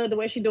 and I love the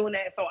way she's doing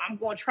that," so I'm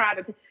going to try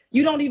to.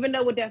 You don't even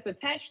know what that's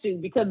attached to,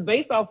 because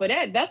based off of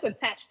that, that's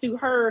attached to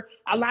her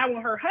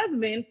allowing her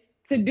husband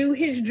to do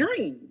his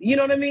dream. You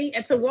know what I mean?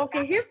 And to walk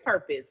in his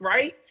purpose,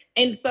 right?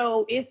 And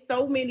so it's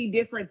so many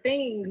different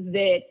things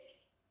that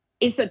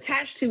it's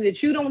attached to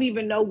that you don't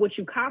even know what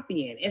you're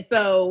copying. And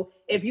so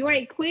if you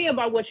ain't clear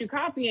about what you're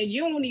copying,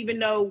 you don't even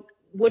know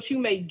what you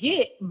may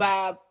get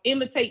by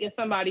imitating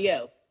somebody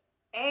else.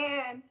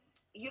 And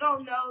you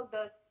don't know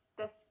the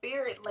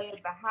spirit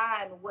laid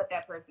behind what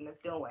that person is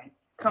doing.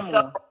 Come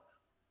on.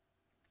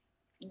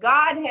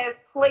 God has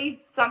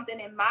placed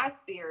something in my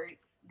spirit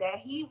that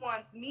he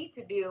wants me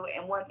to do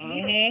and wants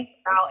me to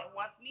talk about and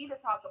wants me to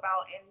talk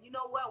about. And you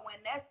know what?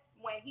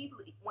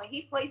 When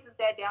he places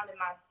that down in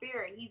my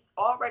spirit, he's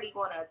already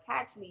going to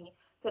attach me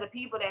to the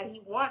people that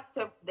he wants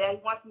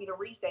me to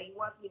reach, that he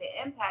wants me to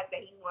impact,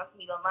 that he wants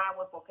me to align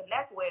with or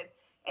connect with.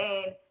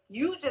 And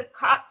you just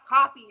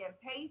copy and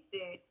paste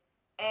it,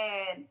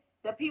 and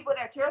the people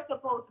that you're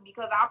supposed to,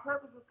 because our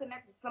purpose is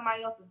connected to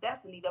somebody else's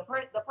destiny. The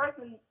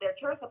person that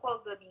you're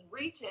supposed to be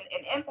reaching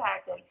and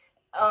impacting,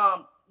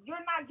 you're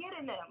not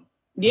getting them.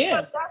 Yeah.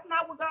 Because that's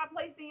not what God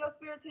placed in your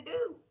spirit to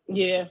do.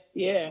 Yeah,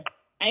 yeah.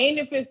 And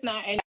if it's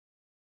not, and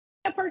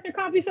that person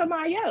copy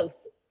somebody else,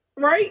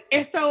 right?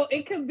 And so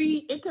it could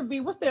be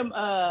what's them,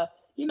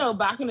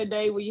 back in the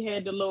day where you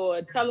had the little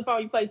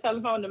telephone, you play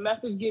telephone, the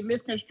message get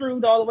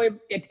misconstrued all the way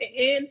at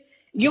the end.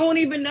 You don't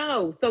even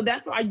know. So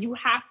that's why you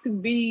have to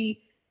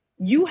be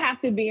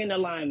in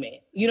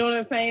alignment. You know what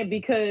I'm saying?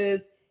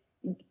 Because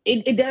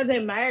it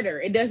doesn't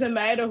matter. It doesn't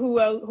matter who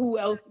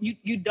else.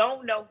 You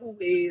don't know who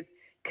is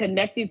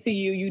connected to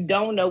you. You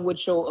don't know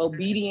what your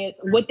obedience,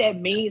 what that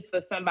means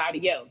for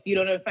somebody else. You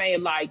know what I'm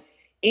saying? Like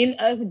in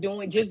us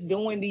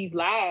doing these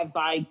lives,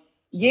 like,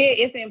 yeah,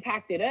 it's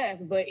impacted us,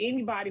 but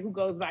anybody who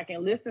goes back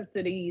and listens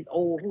to these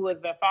or who has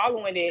been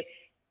following it,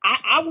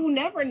 I will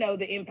never know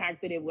the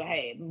impact that it will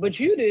have, but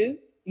you do.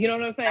 You know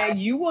what I'm saying?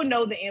 You will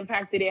know the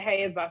impact that it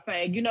has by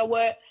saying, you know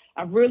what?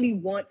 I really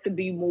want to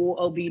be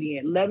more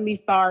obedient. Let me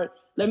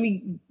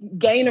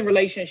gain a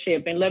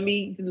relationship, and let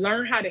me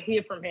learn how to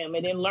hear from him,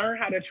 and then learn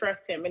how to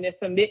trust him, and then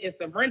submit and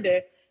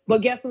surrender.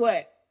 But guess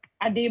what?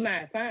 I did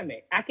my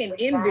assignment. I can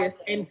end this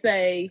and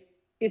say,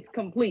 it's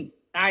complete.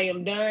 I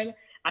am done.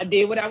 I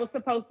did what I was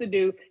supposed to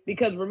do.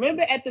 Because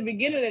remember at the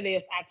beginning of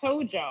this, I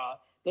told y'all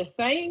the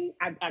saying,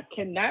 I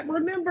cannot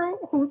remember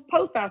whose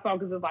post I saw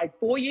because it's like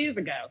 4 years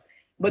ago.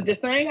 But the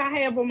saying I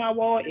have on my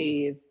wall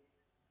is,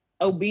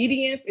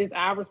 obedience is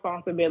our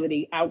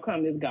responsibility.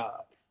 Outcome is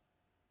God's.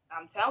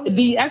 I'm telling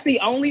you. That's the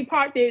only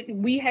part that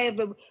we have.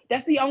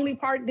 That's the only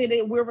part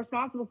that we're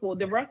responsible for.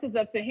 The rest is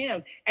up to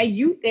him. And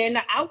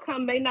the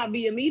outcome may not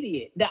be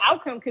immediate. The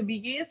outcome could be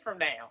years from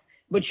now.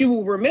 But you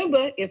will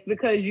remember it's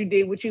because you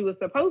did what you were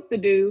supposed to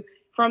do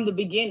from the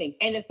beginning.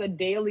 And it's a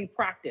daily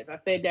practice. I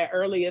said that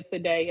earlier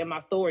today in my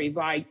stories.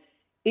 Like,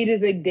 it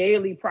is a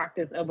daily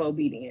practice of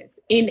obedience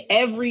in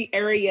every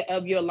area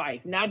of your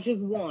life, not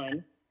just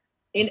one,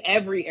 in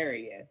every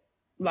area.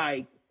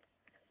 Like,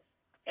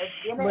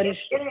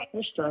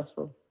 it's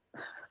stressful.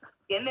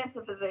 Getting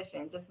into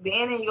position, just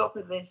being in your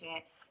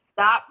position.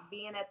 Stop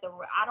being at the.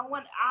 I don't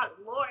want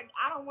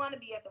to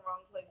be at the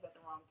wrong place at the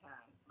wrong time.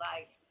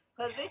 Like,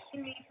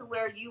 position me to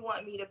where you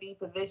want me to be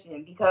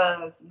positioned,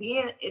 because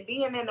being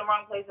in the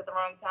wrong place at the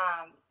wrong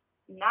time,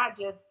 not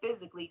just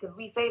physically, because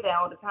we say that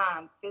all the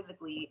time,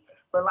 physically,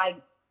 but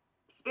like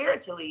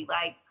spiritually,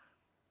 like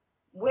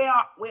where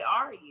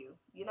are you?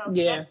 You know,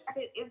 yeah.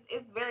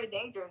 It's very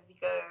dangerous,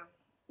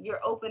 because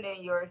you're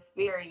opening your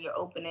spirit, you're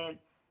opening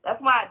That's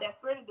why that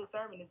spirit of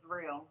discernment is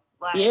real.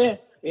 Like, yeah,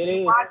 it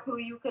is. Watch who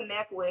you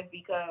connect with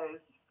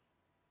because.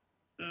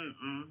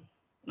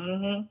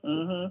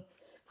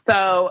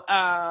 So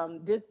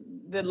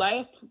the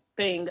last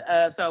thing.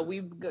 So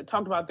we've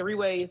talked about 3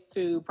 ways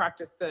to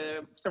practice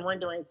the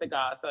surrendering to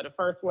God. So the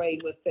first way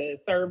was to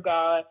serve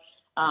God,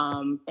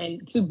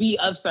 and to be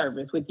of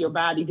service with your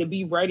body, to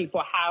be ready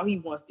for how He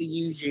wants to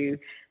use you.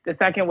 The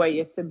second way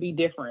is to be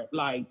different.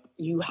 Like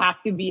you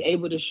have to be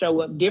able to show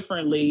up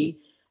differently.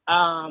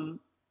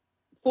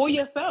 For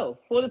yourself,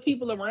 for the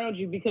people around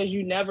you, because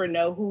you never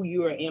know who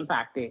you are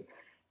impacted.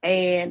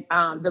 And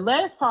the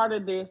last part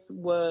of this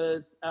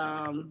was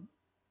a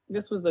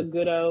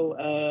good old.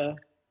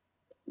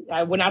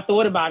 When I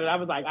thought about it, I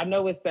was like, I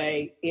know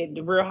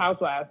the Real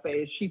Housewives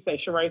says, she said,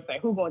 Sheree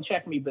said, who gonna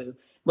check me, boo?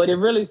 But it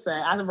really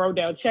said, I wrote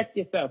down, check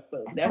yourself,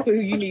 boo. That's who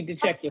you need to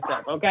check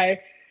yourself, okay?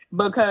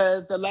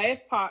 Because the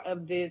last part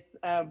of this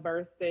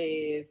verse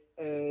says,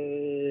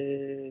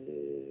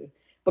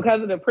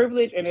 because of the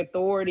privilege and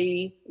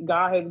authority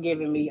God has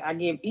given me, I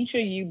give each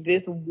of you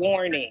this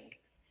warning.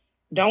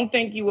 Don't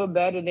think you are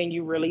better than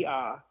you really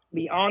are.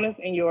 Be honest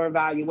in your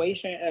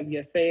evaluation of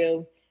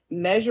yourselves,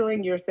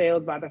 measuring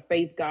yourselves by the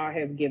faith God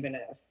has given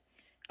us.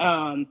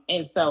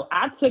 And so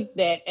I took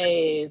that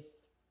as,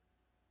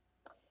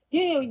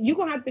 yeah, you're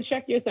going to have to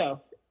check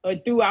yourself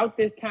throughout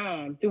this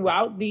time,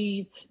 throughout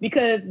these,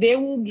 because there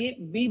will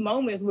be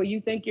moments where you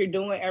think you're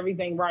doing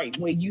everything right,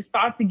 when you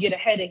start to get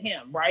ahead of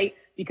Him, right?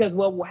 Because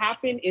what will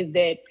happen is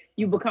that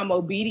you become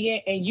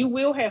obedient and you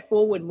will have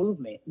forward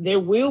movement.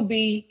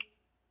 You'll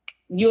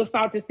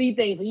start to see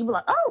things and you'll be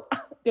like, oh,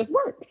 this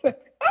works.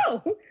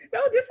 Oh,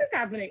 no, this is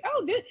happening.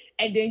 Oh, this.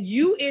 And then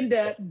you end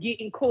up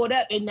getting caught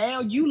up and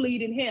now you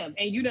leading Him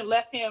and you done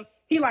left Him.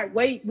 He like,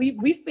 wait,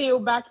 we still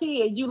back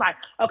here. And you like,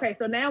 okay,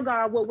 so now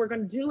God, what we're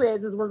going to do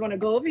is we're going to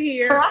go over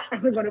here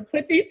and we're going to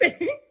put these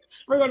things.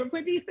 We're going to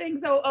put these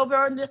things over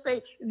on this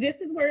thing. This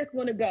is where it's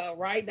going to go,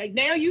 right? Like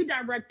now you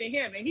directing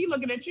Him and He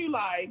looking at you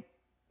like,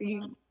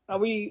 are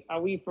we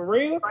for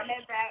real? Run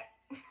that back.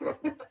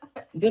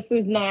 This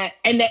is not,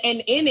 and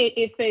in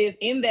it says,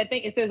 in that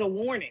thing, it says a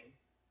warning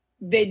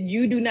that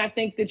you do not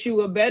think that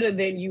you are better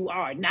than you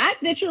are. Not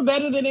that you're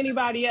better than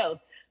anybody else,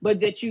 but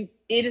that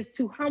it is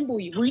to humble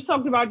you. We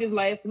talked about this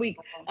last week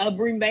of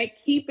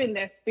keeping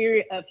that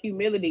spirit of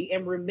humility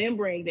and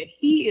remembering that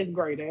He is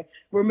greater,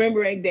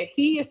 remembering that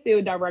He is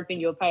still directing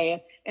your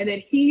path and that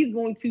He's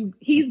going to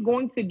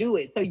do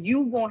it. So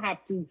you're going to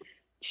have to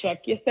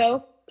check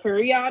yourself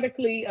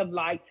periodically of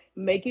like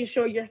making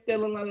sure you're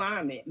still in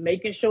alignment,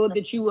 making sure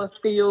that you are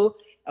still,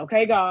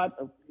 okay, God,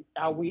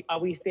 are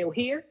we still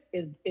here?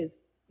 Is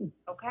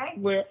okay?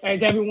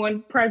 Is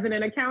everyone present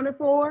and accounted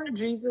for?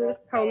 Jesus,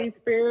 Holy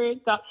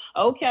Spirit, God.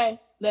 Okay,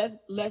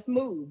 let's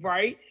move,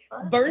 right?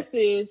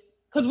 Versus,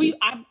 because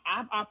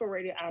I've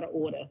operated out of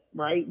order,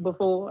 right?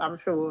 Before, I'm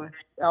sure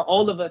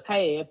all of us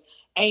have,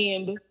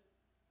 and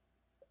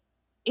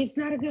it's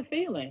not a good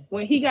feeling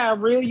when He got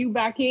to reel you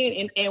back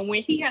in, and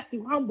when He has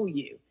to humble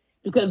you,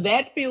 because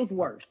that feels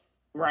worse,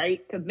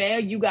 right? Because now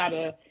you got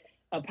to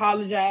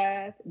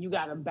apologize, you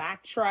got to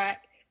backtrack,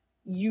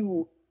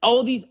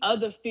 all these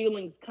other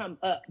feelings come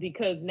up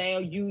because now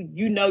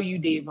you know you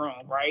did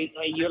wrong, right?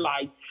 Like you're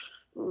like,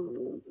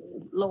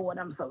 Lord,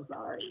 I'm so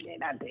sorry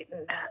that I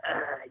didn't.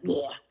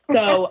 Yeah.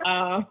 So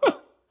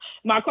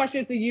my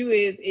question to you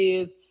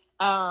is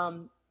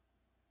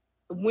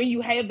when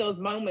you have those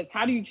moments,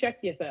 how do you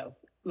check yourself?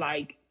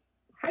 Like,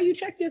 how you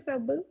check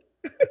yourself, boo?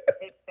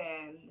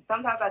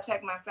 Sometimes I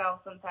check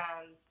myself.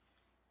 Sometimes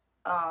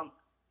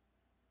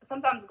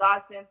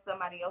God sends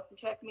somebody else to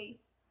check me.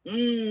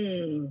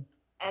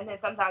 And then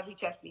sometimes He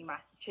checks me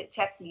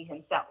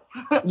Himself.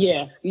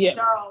 Yeah.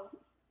 So,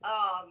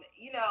 I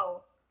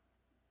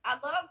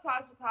love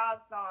Tasha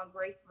Cobb's song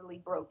 "Gracefully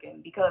Broken"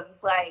 because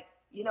it's like,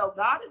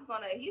 God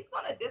He's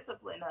gonna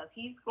discipline us.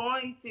 He's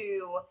going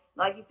to,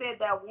 like you said,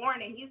 that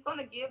warning. He's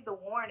gonna give the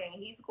warning.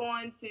 He's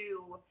going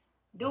to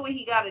do what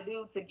He got to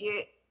do to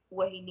get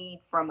what He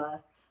needs from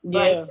us.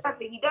 But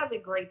He does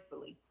it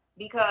gracefully,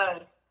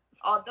 because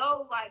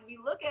although like we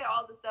look at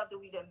all the stuff that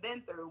we've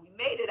been through, we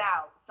made it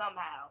out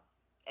somehow.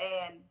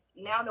 And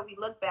now that we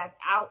look back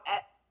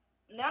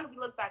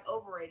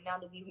over it, now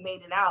that we've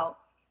made it out,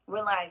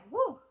 we're like,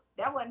 whoo,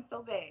 that wasn't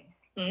so bad.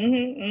 But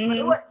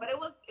it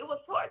was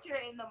torture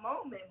in the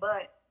moment.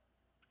 But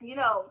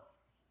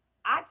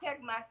I check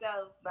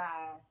myself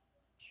by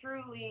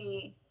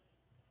truly.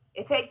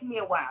 It takes me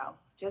a while,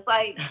 just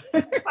like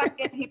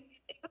in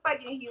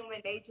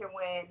human nature,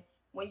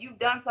 when you've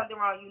done something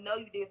wrong, you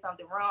did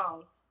something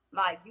wrong.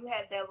 Like you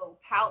have that little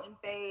pouting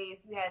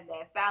phase, you have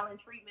that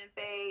silent treatment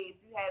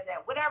phase, you have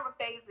that whatever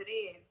phase it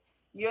is.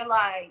 You're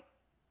like,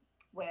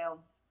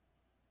 well,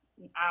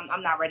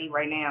 I'm not ready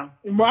right now.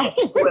 Right.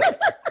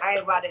 I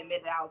ain't about to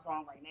admit that I was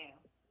wrong right now.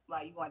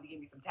 Like you wanted to give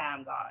me some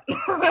time, God.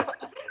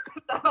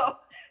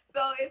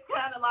 so it's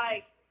kind of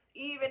like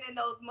even in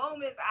those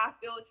moments, I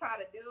still try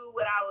to do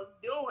what I was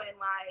doing.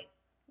 Like,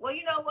 well,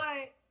 you know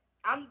what?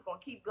 I'm just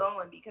gonna keep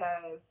going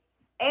because.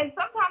 And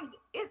sometimes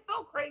it's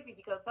so crazy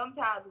because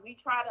sometimes we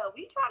try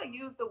to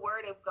use the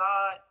word of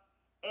God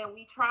and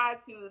we try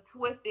to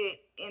twist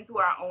it into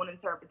our own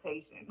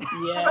interpretation.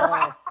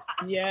 Yes.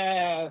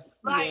 Yes.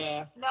 Like,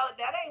 Yeah. no,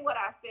 that ain't what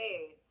I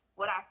said.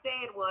 What I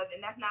said was,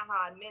 and that's not how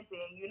I meant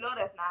it, and you know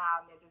that's not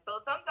how I meant it. So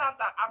sometimes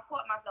I've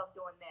caught myself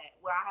doing that,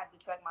 where I have to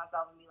check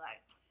myself and be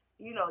like,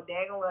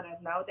 dang well,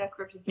 that's not what that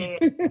scripture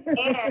said.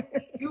 And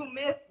you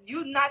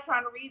not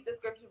trying to read the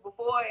scripture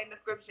before and the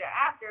scripture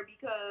after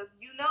because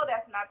you know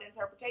that's not the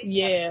interpretation.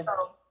 Yeah.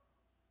 So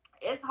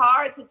it's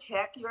hard to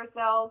check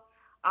yourself,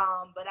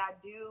 but I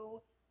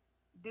do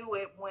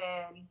it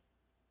when,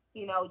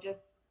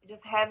 just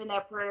having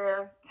that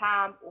prayer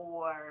time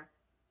or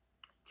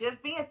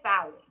just being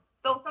silent.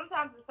 So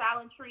sometimes the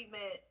silent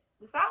treatment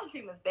is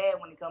bad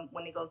when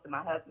it goes to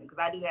my husband, because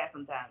I do that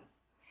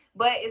sometimes.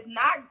 But it's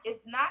not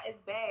as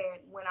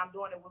bad when I'm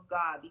doing it with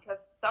God, because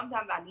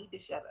sometimes I need to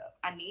shut up.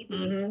 I need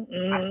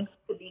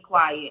to be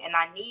quiet, and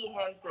I need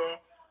him to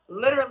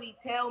literally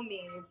tell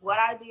me what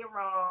I did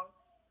wrong,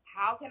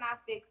 how can I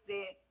fix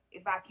it,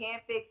 if I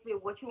can't fix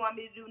it, what you want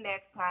me to do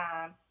next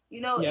time.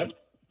 And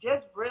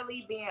just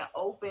really being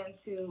open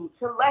to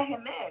let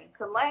him in,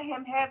 to let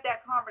him have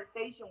that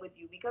conversation with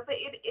you, because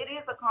it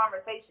is a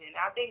conversation.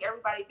 I think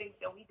everybody thinks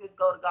that we just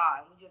go to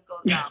God, we just go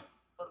to God,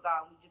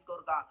 we just go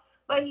to God.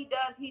 But he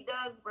does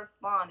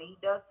respond, and he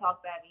does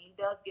talk back, and he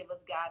does give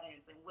us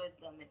guidance and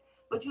wisdom.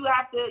 But you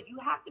have to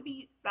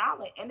be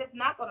silent, and it's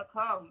not gonna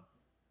come.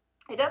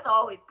 It doesn't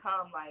always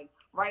come like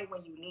right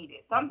when you need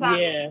it.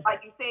 Sometimes,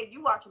 like you said,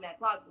 you watching that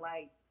clock,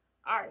 like,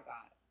 all right,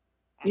 God.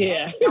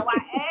 I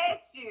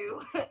asked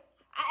you.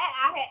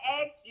 I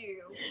had asked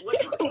you what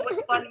you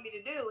wanted me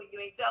to do, and you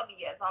ain't tell me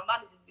yet. So I'm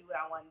about to just do what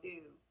I want to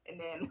do, and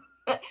then,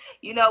 but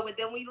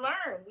then we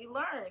learn.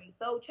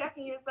 So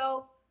checking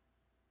yourself,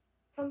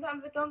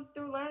 sometimes it comes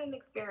through learning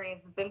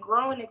experiences and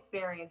growing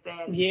experience,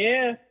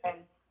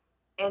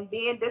 and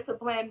being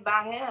disciplined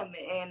by him,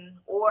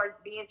 or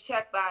being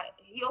checked by.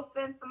 He'll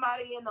send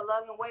somebody in a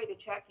loving way to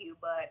check you,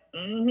 but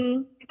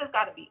you just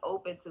got to be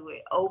open to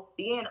it.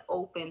 Being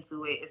open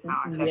to it is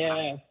how I check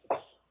myself.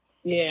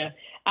 Yeah.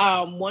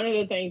 One of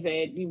the things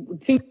that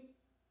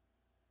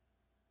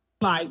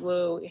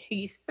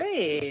he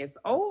says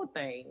old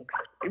things,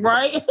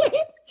 right?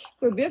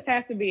 So this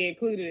has to be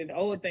included in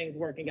old things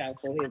working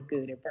out for his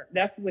good and purpose.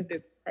 That's what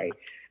this, right?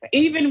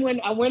 Even when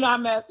I know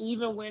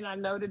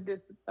that this,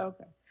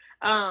 okay.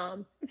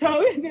 So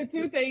the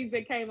two things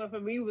that came up for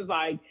me was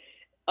like,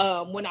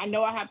 when I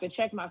know I have to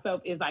check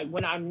myself, is like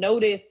when I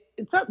notice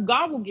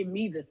God will give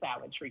me the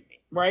silent treatment,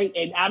 right?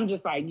 And I'm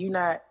just like, you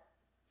not.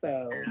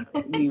 So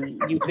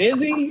you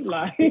busy,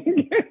 like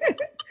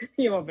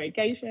you on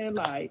vacation,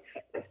 like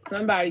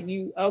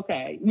somebody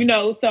okay,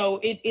 so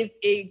and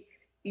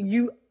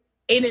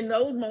in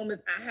those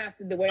moments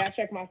the way I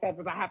check myself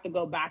is I have to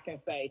go back and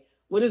say,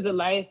 what is the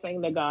last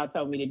thing that God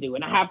told me to do?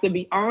 And I have to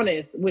be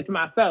honest with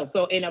myself.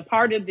 So, and a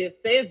part of this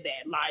says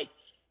that, like,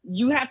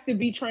 you have to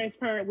be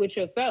transparent with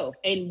yourself,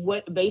 and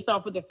based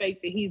off of the faith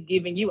that he's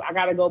giving you, I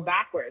got to go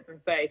backwards and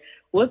say,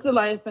 what's the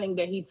last thing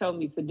that he told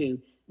me to do?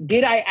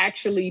 Did I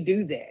actually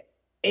do that?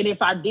 And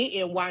if I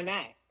didn't, why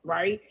not?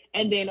 Right?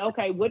 And then,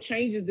 okay, what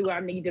changes do I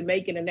need to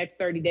make in the next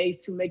 30 days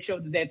to make sure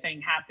that thing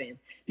happens?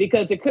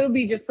 Because it could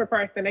be just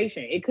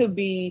procrastination. It could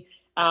be,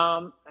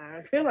 I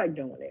feel like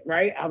doing it,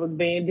 right? I was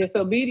being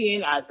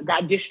disobedient. I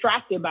got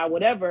distracted by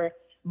whatever,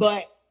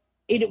 but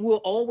it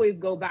will always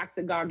go back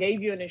to God gave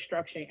you an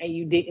instruction and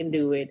you didn't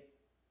do it.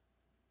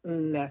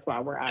 And that's why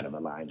we're out of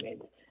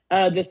alignment.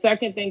 The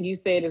second thing you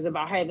said is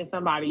about having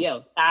somebody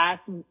else.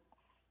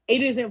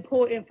 It is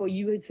important for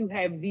you to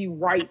have the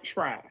right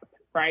tribe,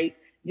 right?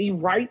 The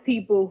right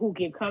people who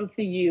can come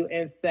to you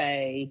and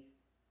say,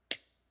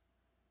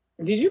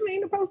 did you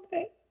mean to post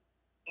that?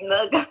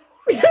 Look.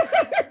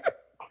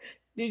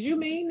 Did you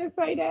mean to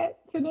say that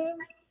to them?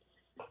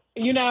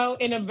 In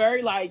a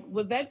very, like,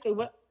 was that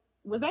your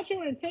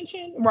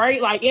intention?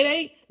 Right? Like,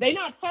 they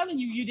not telling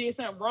you did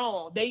something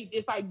wrong.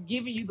 It's like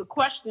giving you the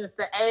questions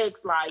to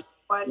ask, like,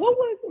 what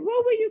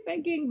were you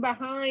thinking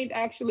behind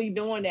actually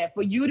doing that?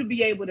 For you to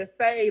be able to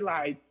say,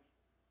 like,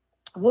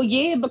 well,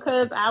 yeah,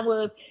 because I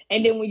was,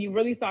 and then when you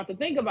really start to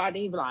think about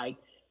it, you're like,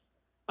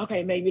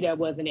 okay, maybe that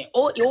wasn't it.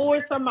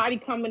 Or somebody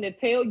coming to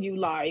tell you,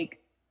 like,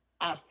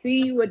 I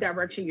see what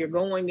direction you're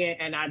going in,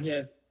 and I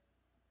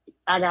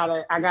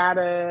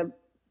gotta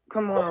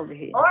come on over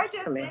here. Or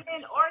just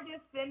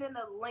sending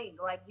a link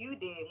like you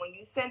did when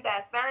you sent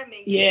that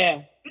sermon.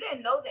 Yeah. You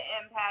didn't know the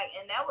impact,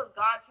 and that was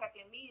God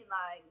checking me.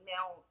 Like,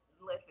 now,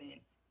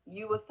 listen,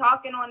 you was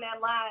talking on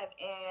that live,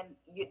 and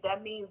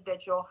that means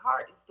that your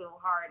heart is still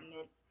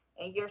hardened,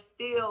 and you're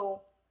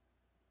still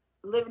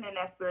living in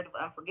that spirit of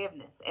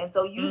unforgiveness. And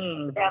so you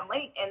sent that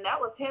link, and that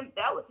was him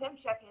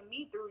checking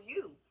me through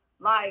you.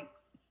 Like,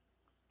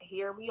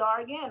 here we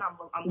are again. I'm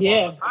going to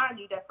remind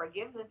you that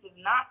forgiveness is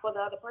not for the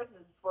other person,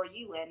 it's for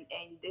you. And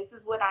this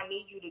is what I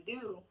need you to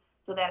do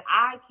so that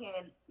I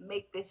can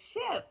make this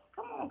shift.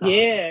 Come on,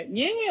 guys.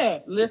 Yeah.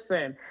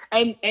 Listen.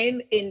 And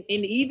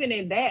even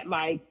in that,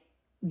 like,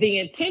 the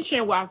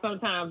intention, while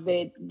sometimes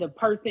that the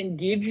person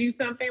gives you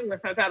something, when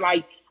sometimes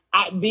like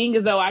being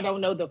as though I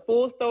don't know the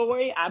full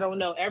story, I don't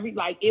know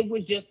like it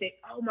was just that,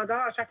 oh my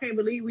gosh, I can't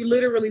believe we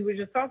literally were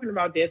just talking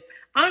about this.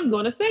 I'm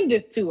going to send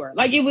this to her.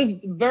 Like it was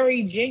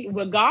very genuine.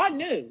 But God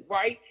knew,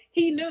 right?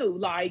 He knew,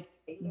 like,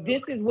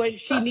 this is what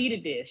she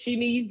needed. This she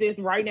needs this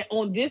right now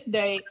on this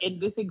day in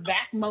this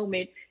exact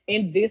moment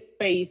in this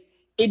space.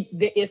 It's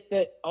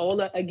the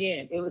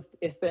again.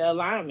 It's the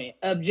alignment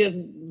of just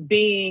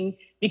being,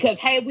 because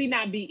had we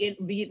not be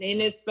in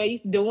this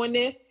space doing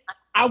this,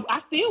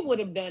 I still would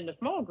have done the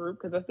small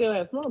group because I still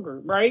have small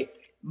group, right?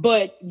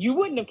 But you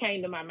wouldn't have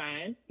came to my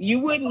mind. You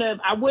wouldn't have.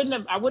 I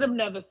would have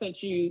never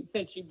sent you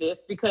this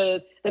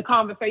because the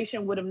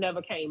conversation would have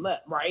never came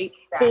up, right?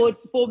 Exactly.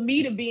 For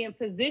me to be in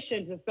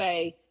position to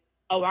say,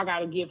 oh, I got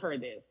to give her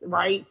this,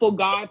 right? For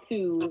God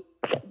to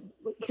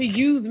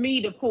use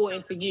me to pour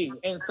into you,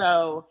 and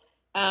so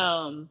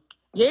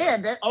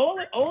that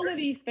all of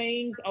these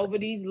things over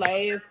these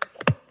last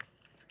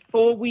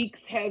 4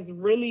 weeks has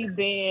really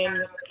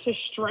been to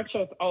stretch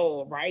us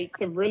all, right?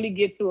 To really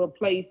get to a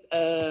place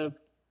of,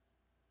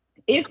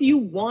 if you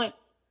want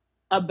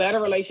a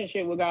better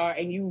relationship with God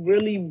and you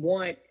really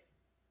want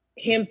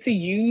him to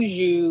use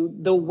you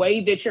the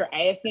way that you're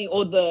asking,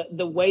 or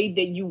the way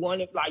that you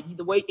want it, like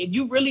the way, if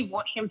you really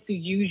want him to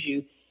use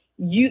you,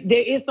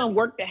 there is some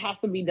work that has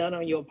to be done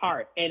on your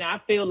part. And I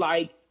feel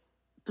like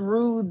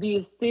through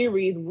this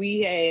series,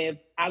 we have,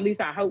 at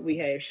least I hope we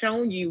have,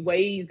 shown you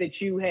ways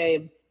that you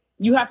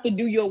have to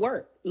do your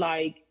work.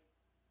 Like,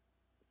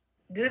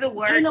 do the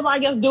work. Can't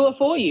nobody else do it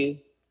for you.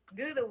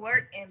 Do the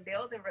work and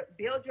build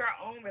your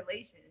own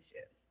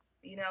relationship.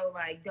 You know,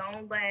 like,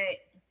 don't let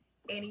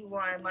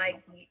anyone,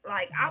 like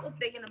I was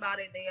thinking about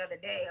it the other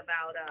day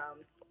about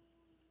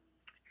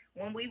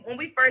when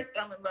we first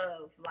fell in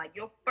love, like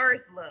your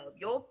first love,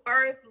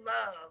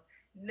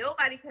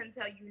 nobody can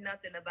tell you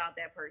nothing about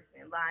that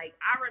person. Like,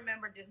 I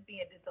remember just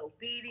being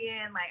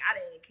disobedient. Like, I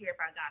didn't care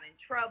if I got in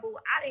trouble.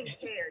 I didn't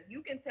care.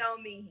 You can tell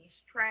me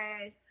he's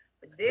trash,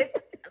 but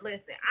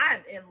listen,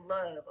 I'm in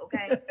love,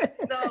 okay?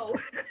 So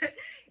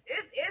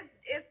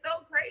it's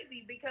so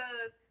crazy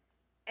because,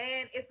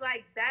 and it's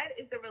like, that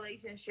is the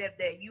relationship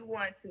that you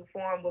want to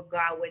form with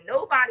God, where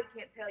nobody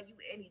can tell you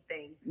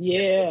anything.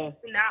 Yeah.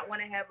 You do not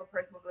want to have a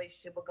personal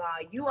relationship with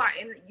God. You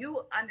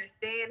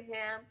understand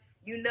him.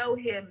 You know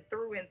him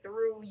through and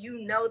through. You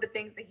know the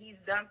things that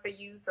he's done for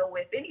you. So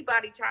if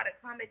anybody try to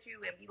come at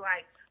you and be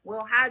like,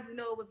 well, how'd you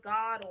know it was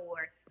God?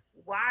 Or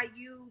why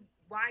you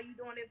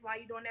doing this? Why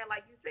you doing that?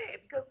 Like you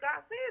said, because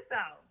God said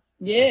so.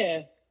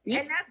 Yeah.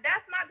 And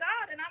that's my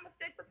God, and I'm going to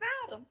stick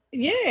beside him.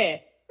 Yeah.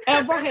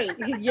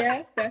 Right.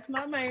 Yes, that's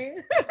my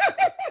man.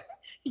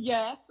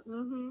 Yes.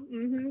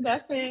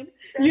 That's him.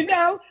 You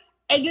know,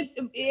 and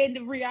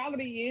the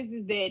reality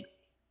is that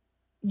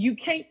you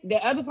can't, the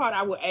other part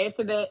I would add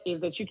to that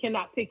is that you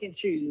cannot pick and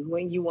choose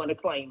when you want to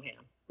claim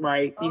him,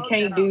 right? You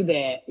can't do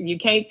that. You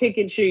can't pick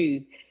and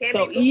choose.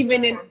 So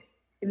even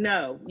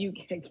no, you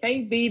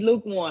can't be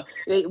lukewarm.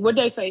 What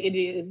they say, it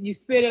is, you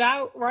spit it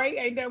out, right?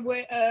 Ain't that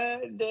what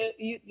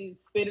you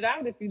spit it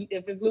out if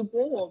it's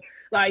lukewarm?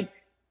 Like,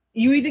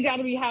 you either got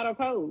to be hot or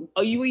cold,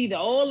 or you either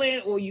all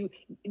in, or you.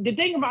 The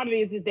thing about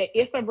it is that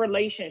it's a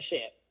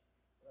relationship.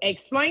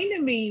 Explain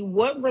to me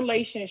what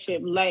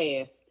relationship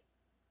lasts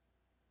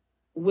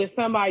with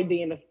somebody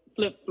being a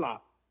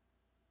flip-flop.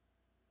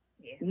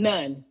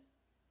 Yeah.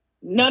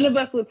 None of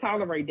us would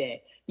tolerate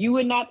that. You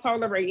would not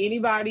tolerate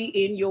anybody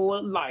in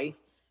your life,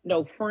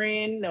 no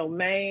friend, no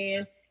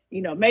man,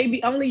 you know,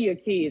 maybe only your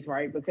kids,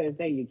 right? Because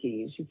they're your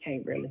kids. You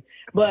can't really.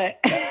 But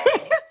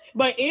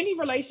but any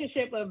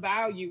relationship of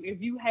value,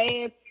 if you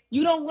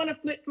don't want a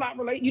flip-flop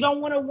relationship. You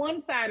don't want a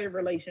one-sided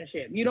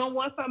relationship. You don't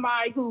want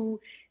somebody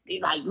who,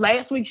 like,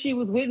 last week she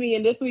was with me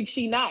and this week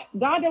she not.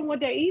 God don't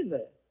want that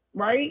either.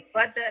 Right?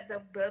 But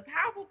the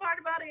powerful part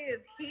about it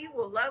is he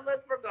will love us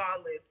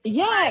regardless.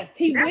 Yes, like,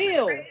 he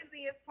will. That's the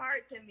craziest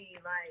part to me.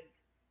 Like,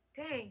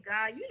 dang,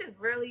 God, you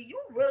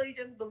really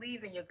just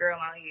believe in your girl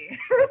out here.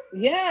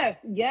 Yes.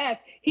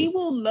 He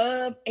will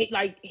love,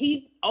 like,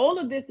 all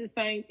of this is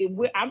saying,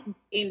 I'm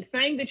in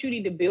saying that you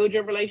need to build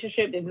your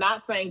relationship is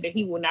not saying that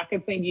he will not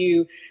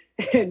continue,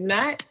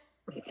 not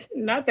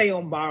they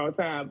on borrowed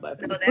time, but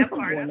so that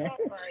part, that's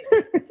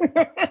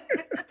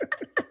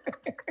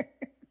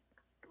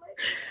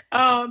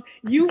all right.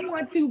 You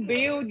want to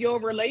build your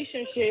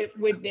relationship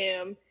with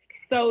them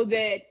so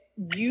that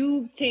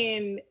you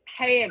can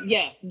have,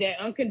 yes, that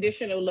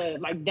unconditional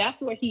love. Like,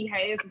 that's what he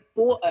has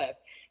for us.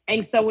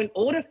 And so in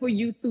order for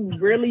you to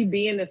really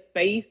be in a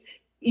space,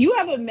 you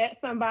ever met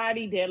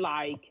somebody that,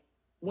 like,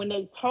 when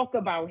they talk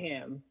about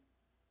him,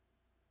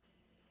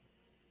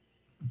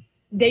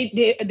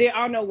 there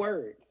are no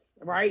words,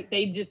 right?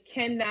 They just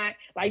cannot,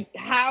 like,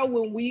 how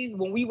when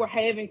we were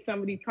having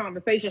some of these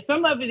conversations,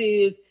 some of it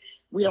is,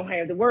 we don't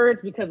have the words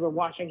because we're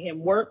watching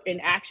him work in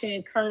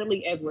action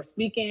currently as we're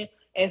speaking.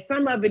 And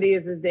some of it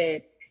is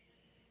that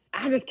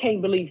I just can't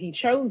believe he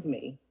chose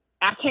me.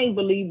 I can't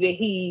believe that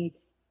he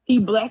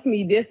blessed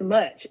me this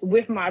much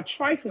with my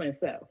trifling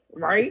self,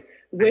 right?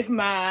 With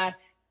my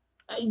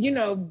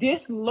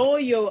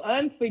disloyal,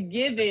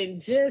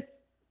 unforgiving, just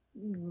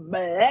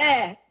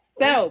blah.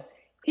 So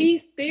he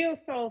still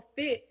saw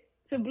fit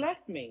to bless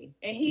me,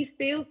 and he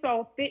still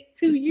saw fit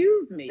to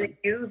use me.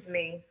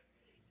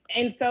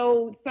 And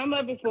so some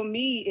of it for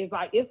me is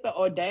like it's the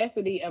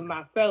audacity of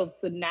myself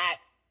to not,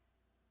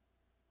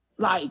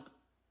 like,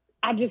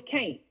 I just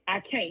can't. I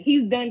can't.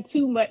 He's done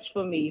too much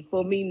for me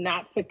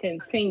not to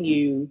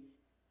continue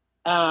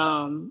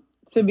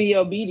to be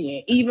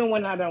obedient, even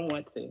when I don't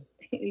want to.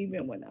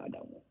 Even when I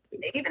don't want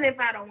to. Even if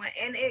I don't want,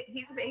 and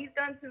he's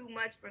done too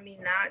much for me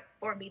not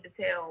for me to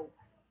tell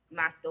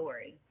my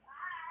story.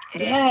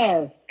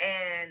 Yes.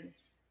 And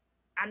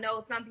I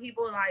know some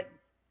people, like,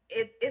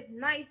 it's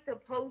nice to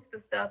post the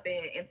stuff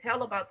and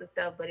tell about the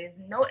stuff, but it's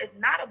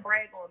not a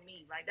brag on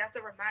me. Like, that's a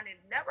reminder.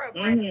 It's never a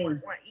brag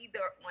on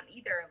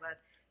either of us.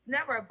 It's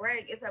never a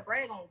brag. It's a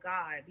brag on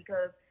God,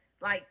 because,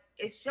 like,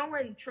 it's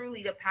showing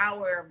truly the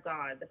power of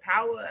God, the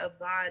power of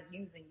God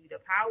using you, the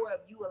power of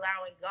you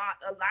allowing God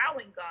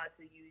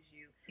to use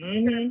you.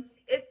 Mm-hmm.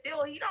 It's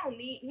still, he don't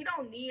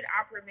need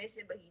our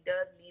permission, but he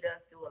does need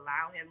us to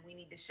allow him. We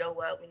need to show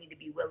up. We need to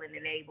be willing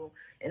and able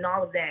and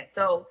all of that.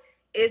 So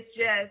it's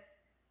just,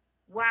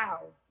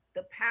 wow,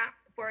 the path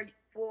for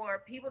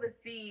people to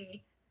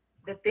see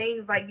the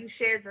things, like you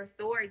shared your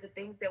story, the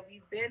things that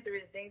we've been through,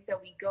 the things that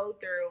we go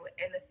through,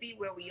 and to see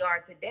where we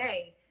are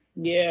today.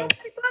 Yeah. Oh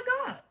my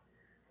God.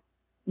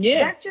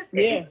 Yeah. That's just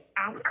it.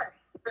 I'm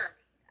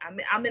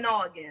in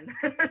awe again.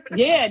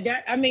 Yeah,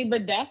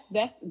 but that's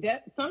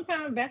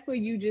sometimes that's where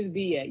you just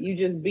be at. You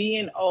just be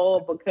in awe,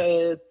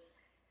 because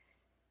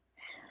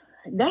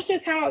that's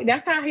how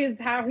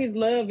his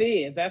love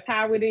is. That's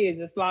how it is.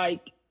 It's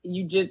like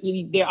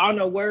there are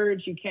no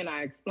words. You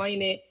cannot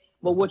explain it.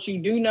 But what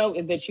you do know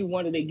is that you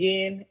want it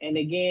again and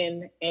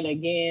again and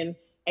again,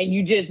 and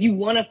you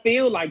want to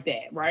feel like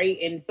that, right?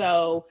 And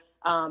so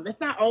it's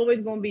not always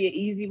going to be an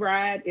easy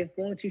ride. It's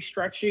going to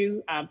stretch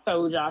you. I've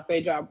said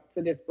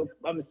this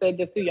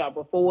to y'all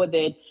before,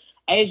 that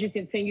as you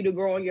continue to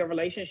grow in your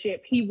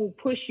relationship, he will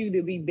push you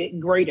to be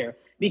greater,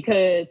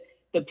 because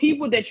the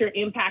people that you're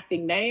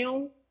impacting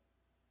now,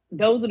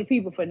 those are the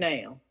people for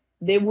now.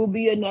 There will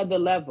be another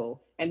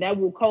level, and that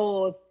will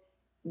cause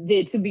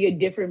there to be a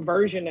different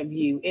version of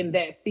you in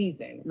that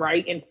season,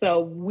 right? And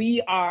so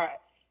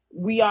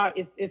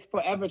it's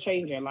forever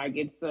changing. Like,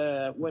 it's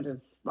what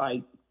is,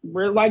 like,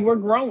 we're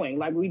growing.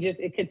 Like, we just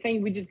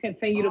continue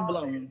to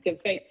bloom,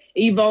 continue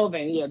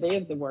evolving. Yeah,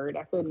 there's the word.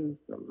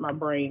 My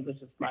brain was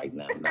just like,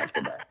 no, not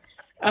today.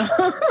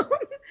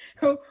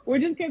 We're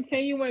just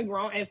continuing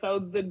growing. And so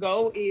the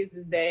goal is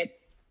that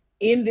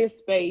in this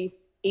space,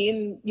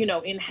 in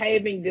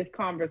having this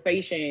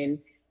conversation,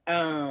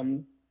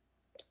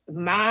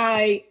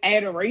 my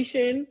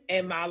adoration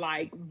and my,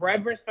 like,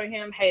 reverence for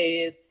him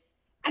I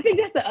think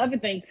that's the other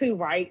thing too,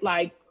 right?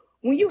 Like,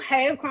 when you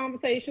have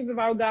conversations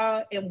about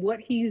God and what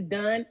he's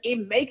done,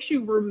 it makes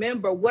you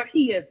remember what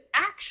he has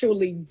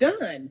actually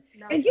done.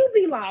 No, and you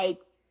be like,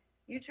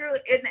 you truly,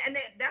 and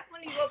that's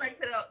when you go back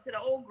to the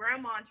old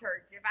grandma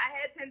church. If I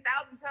had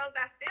 10,000 tongues,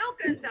 I still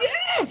couldn't tell it.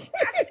 I still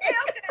couldn't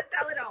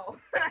tell it all.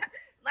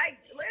 Like,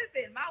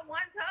 listen, my one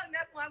tongue,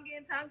 that's why I'm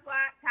getting tongue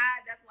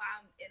tied. That's why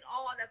I'm in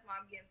awe. That's why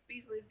I'm getting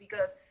speechless,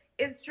 because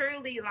it's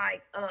truly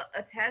like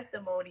a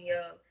testimony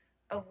of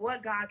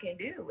what God can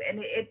do.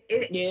 And it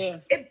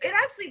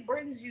actually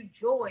brings you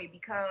joy,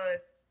 because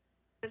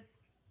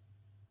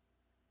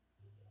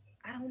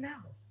I don't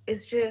know.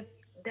 It's just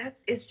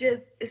it's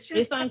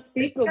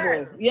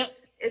unspeakable. Yep.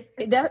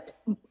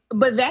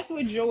 But that's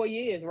what joy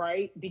is,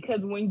 right? Because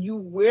when you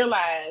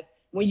realize,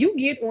 when you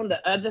get on the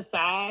other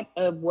side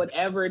of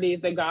whatever it is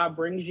that God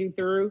brings you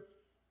through,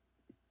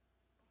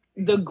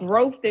 the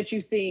growth that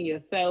you see in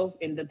yourself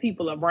and the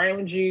people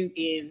around you,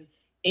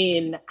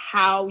 in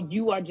how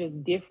you are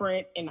just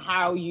different, and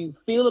how you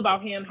feel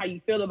about him, how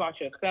you feel about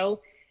yourself,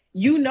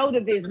 you know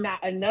that there's not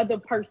another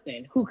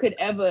person who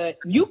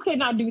you could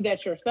not do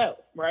that yourself,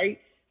 right?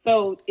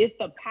 So it's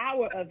the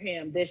power of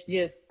him that's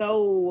just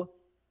so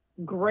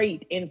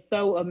great and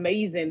so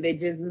amazing, that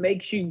just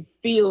makes you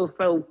feel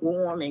so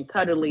warm and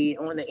cuddly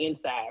on the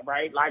inside,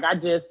 right? Like,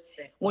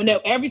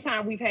 every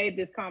time we've had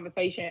this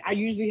conversation, I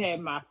usually have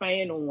my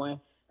fan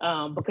on,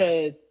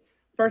 because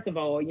first of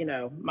all,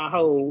 my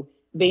whole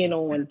being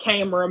on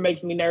camera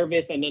makes me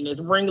nervous, and then this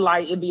ring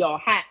light, it'd be all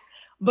hot.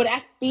 But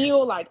I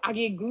feel like I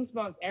get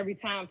goosebumps every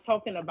time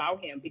talking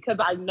about him, because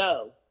I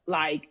know.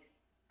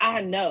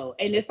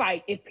 And it's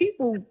like, if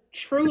people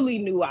truly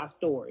knew our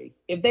stories,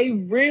 if they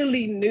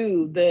really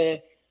knew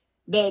the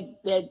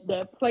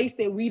place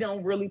that we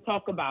don't really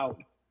talk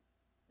about,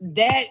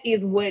 that's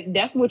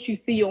what you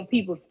see on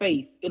people's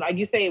face. Like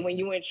you said, when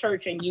you were in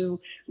church and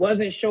you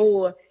wasn't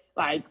sure,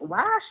 like,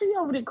 why is she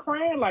over there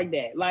crying like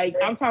that? Like,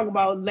 I'm talking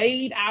about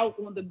laid out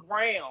on the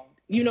ground.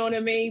 You know what I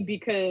mean?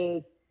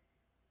 Because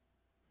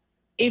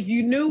if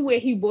you knew where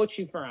he brought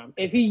you from,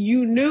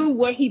 you knew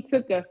what he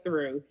took us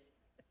through,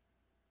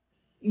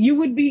 that's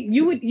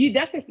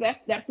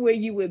where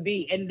you would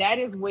be. And that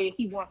is where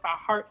he wants our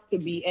hearts to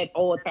be at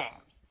all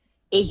times.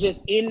 It's just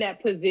in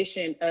that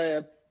position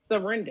of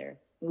surrender,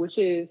 which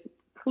is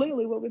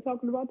clearly what we're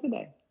talking about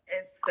today.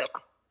 And so,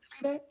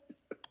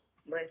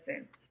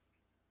 listen,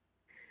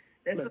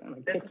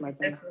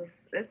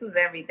 this was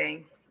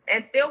everything,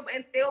 and still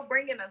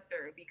bringing us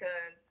through,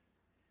 because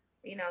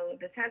you know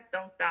the tests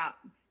don't stop.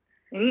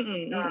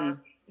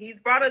 He's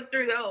brought us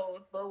through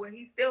those, but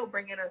he's still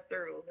bringing us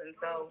through, and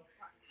so.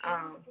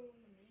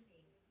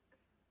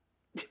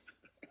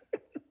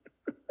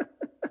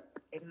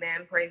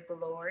 Amen. Praise the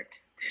Lord.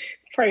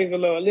 Praise the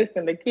Lord.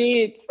 Listen, the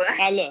kids. I'm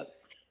telling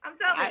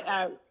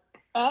you.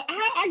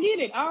 I get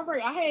it. All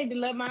right. I had to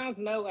let mine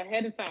know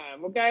ahead of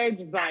time. Okay,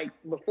 just like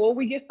before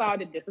we get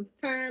started. This is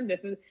the time. This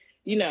is,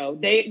 you know,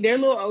 they're a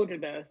little older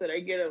though, so they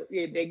get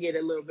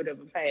a little bit of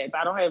a pass.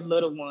 I don't have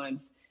little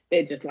ones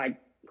that just like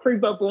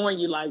creep up on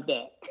you like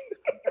that.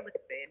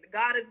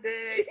 God is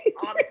good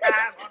all the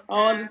time.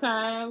 All the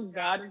time.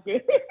 God is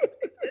good.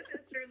 This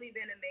has truly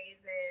been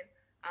amazing.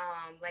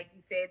 Like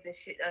you said, the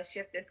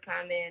shift is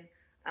coming.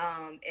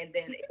 And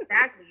then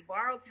exactly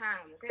borrow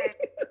time. Okay,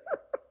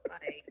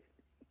 like,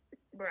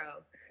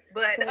 bro.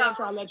 But I'll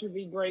try to let you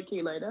be great,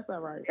 Keeley. That's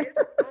all right. It's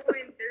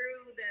going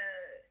through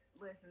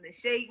the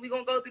shake. We're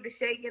gonna go through the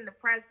shaking, the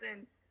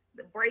pressing,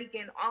 the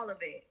breaking, all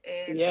of it.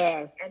 And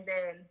yes. And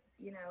then,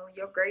 you know,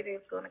 your greater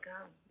is gonna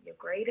come. Your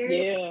greater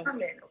is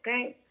coming,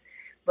 okay?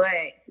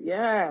 But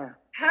yeah.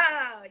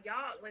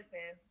 Y'all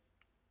listen.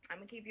 I'm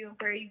gonna keep you in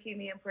prayer, you keep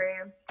me in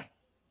prayer.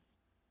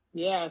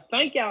 Yes,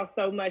 thank y'all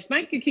so much.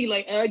 Thank you,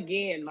 Keeley,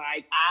 again.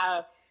 Like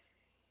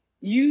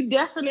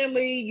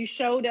you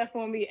showed up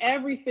for me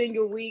every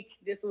single week.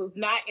 This was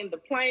not in the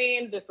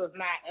plan. This was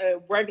not a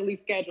regularly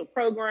scheduled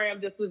program.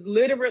 This was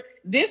literally,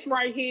 this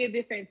right here,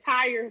 this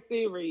entire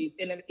series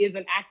is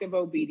an act of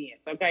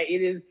obedience. Okay,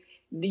 it is.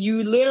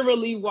 You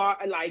literally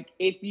walk, like,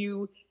 if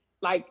you,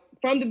 like,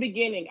 from the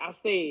beginning, I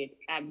said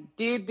I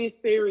did this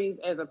series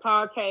as a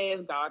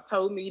podcast. God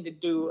told me to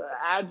do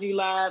an IG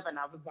live, and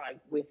I was like,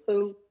 with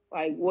who?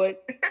 Like,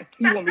 what?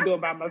 You want me to do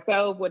it by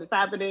myself? What is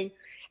happening?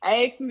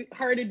 I asked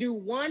her to do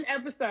one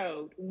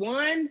episode,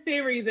 one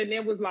series, and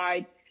it was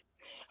like,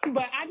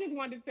 but I just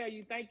wanted to tell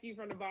you, thank you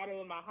from the bottom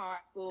of my heart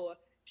for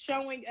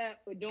showing up,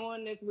 for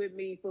doing this with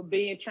me, for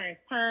being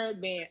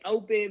transparent, being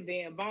open,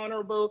 being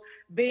vulnerable,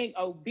 being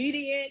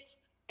obedient.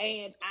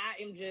 And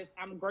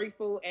I'm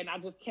grateful, and I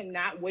just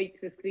cannot wait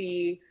to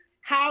see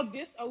how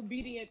this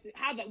obedience,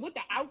 what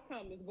the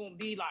outcome is going to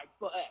be like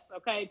for us,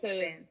 okay?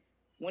 Because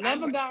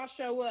whenever God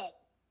show up,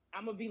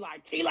 I'm going to be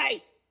like,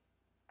 Keeley.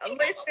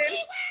 Listen,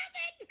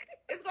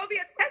 it's going to be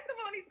a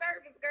testimony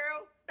service,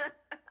 girl.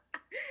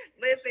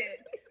 Listen,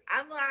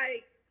 I'm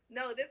like,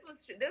 no, this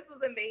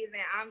was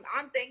amazing.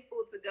 I'm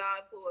thankful to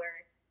God for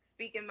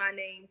speaking my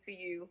name to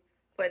you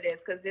for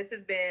this, because this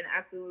has been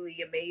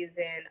absolutely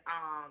amazing.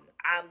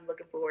 I'm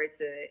looking forward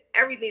to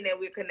everything that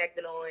we're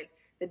connected on,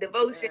 the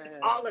devotion,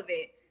 all of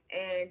it.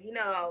 And, you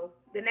know,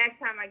 the next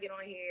time I get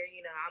on here,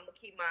 you know, I'm going to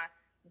keep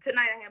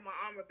tonight I have my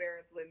armor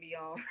bearers with me,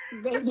 y'all.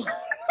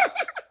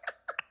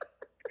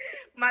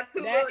 My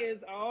two Lord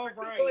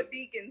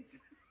deacons.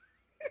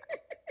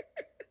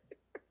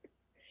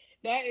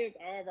 That is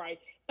all right.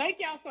 Thank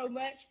y'all so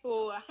much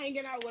for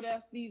hanging out with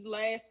us these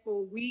last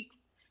 4 weeks.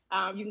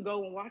 You can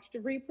go and watch the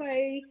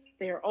replay.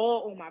 They're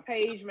all on my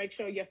page. Make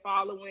sure you're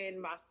following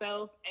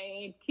myself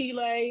and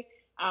Keeley.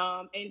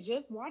 And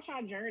just watch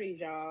our journeys,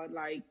 y'all.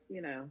 Like,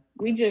 you know,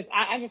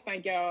 I just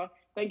thank y'all.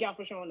 Thank y'all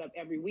for showing up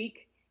every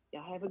week.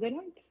 Y'all have a good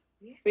night.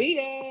 Yeah. See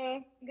ya.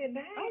 Good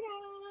night.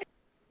 Bye-bye.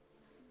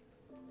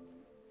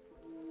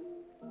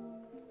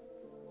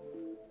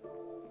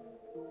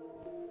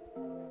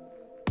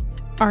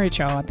 All right,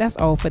 y'all, that's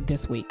all for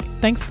this week.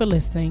 Thanks for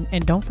listening,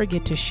 and don't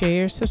forget to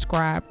share,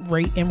 subscribe,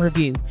 rate, and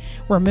review.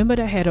 Remember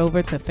to head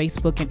over to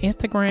Facebook and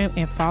Instagram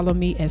and follow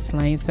me at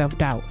Slaying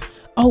Self-Doubt.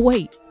 Oh,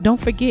 wait, don't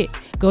forget,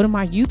 go to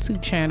my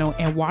YouTube channel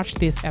and watch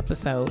this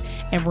episode,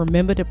 and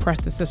remember to press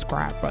the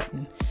subscribe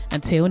button.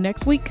 Until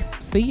next week,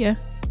 see ya.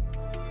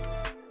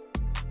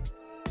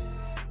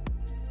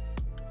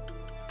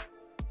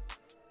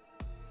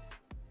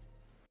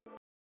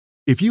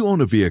 If you own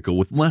a vehicle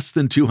with less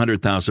than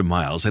 200,000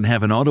 miles and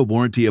have an auto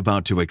warranty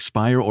about to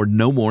expire or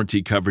no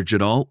warranty coverage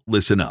at all,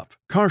 listen up.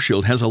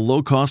 CarShield has a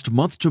low-cost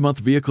month-to-month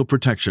vehicle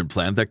protection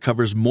plan that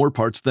covers more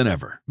parts than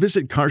ever.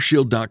 Visit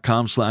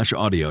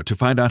carshield.com/audio to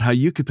find out how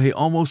you could pay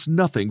almost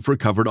nothing for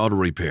covered auto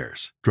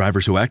repairs.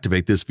 Drivers who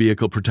activate this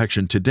vehicle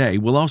protection today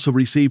will also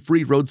receive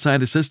free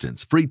roadside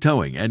assistance, free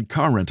towing, and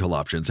car rental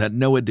options at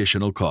no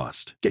additional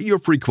cost. Get your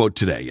free quote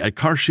today at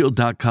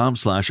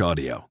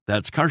carshield.com/audio.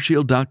 That's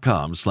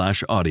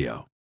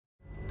carshield.com/audio.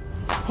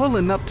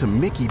 Pulling up to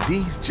Mickey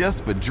D's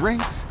just for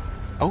drinks?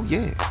 Oh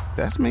yeah,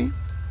 that's me.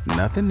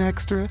 Nothing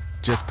extra,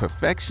 just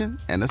perfection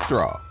and a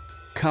straw.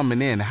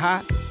 Coming in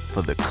hot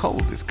for the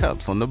coldest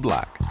cups on the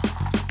block.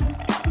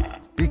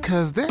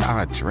 Because there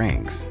are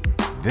drinks.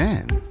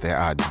 Then there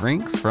are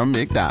drinks from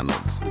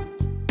McDonald's.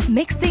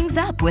 Mix things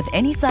up with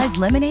any size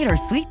lemonade or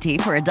sweet tea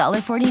for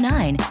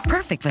 $1.49.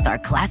 Perfect with our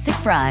classic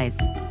fries.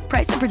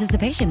 Price and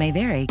participation may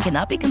vary.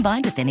 Cannot be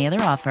combined with any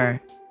other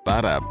offer.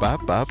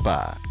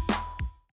 Ba-da-ba-ba-ba.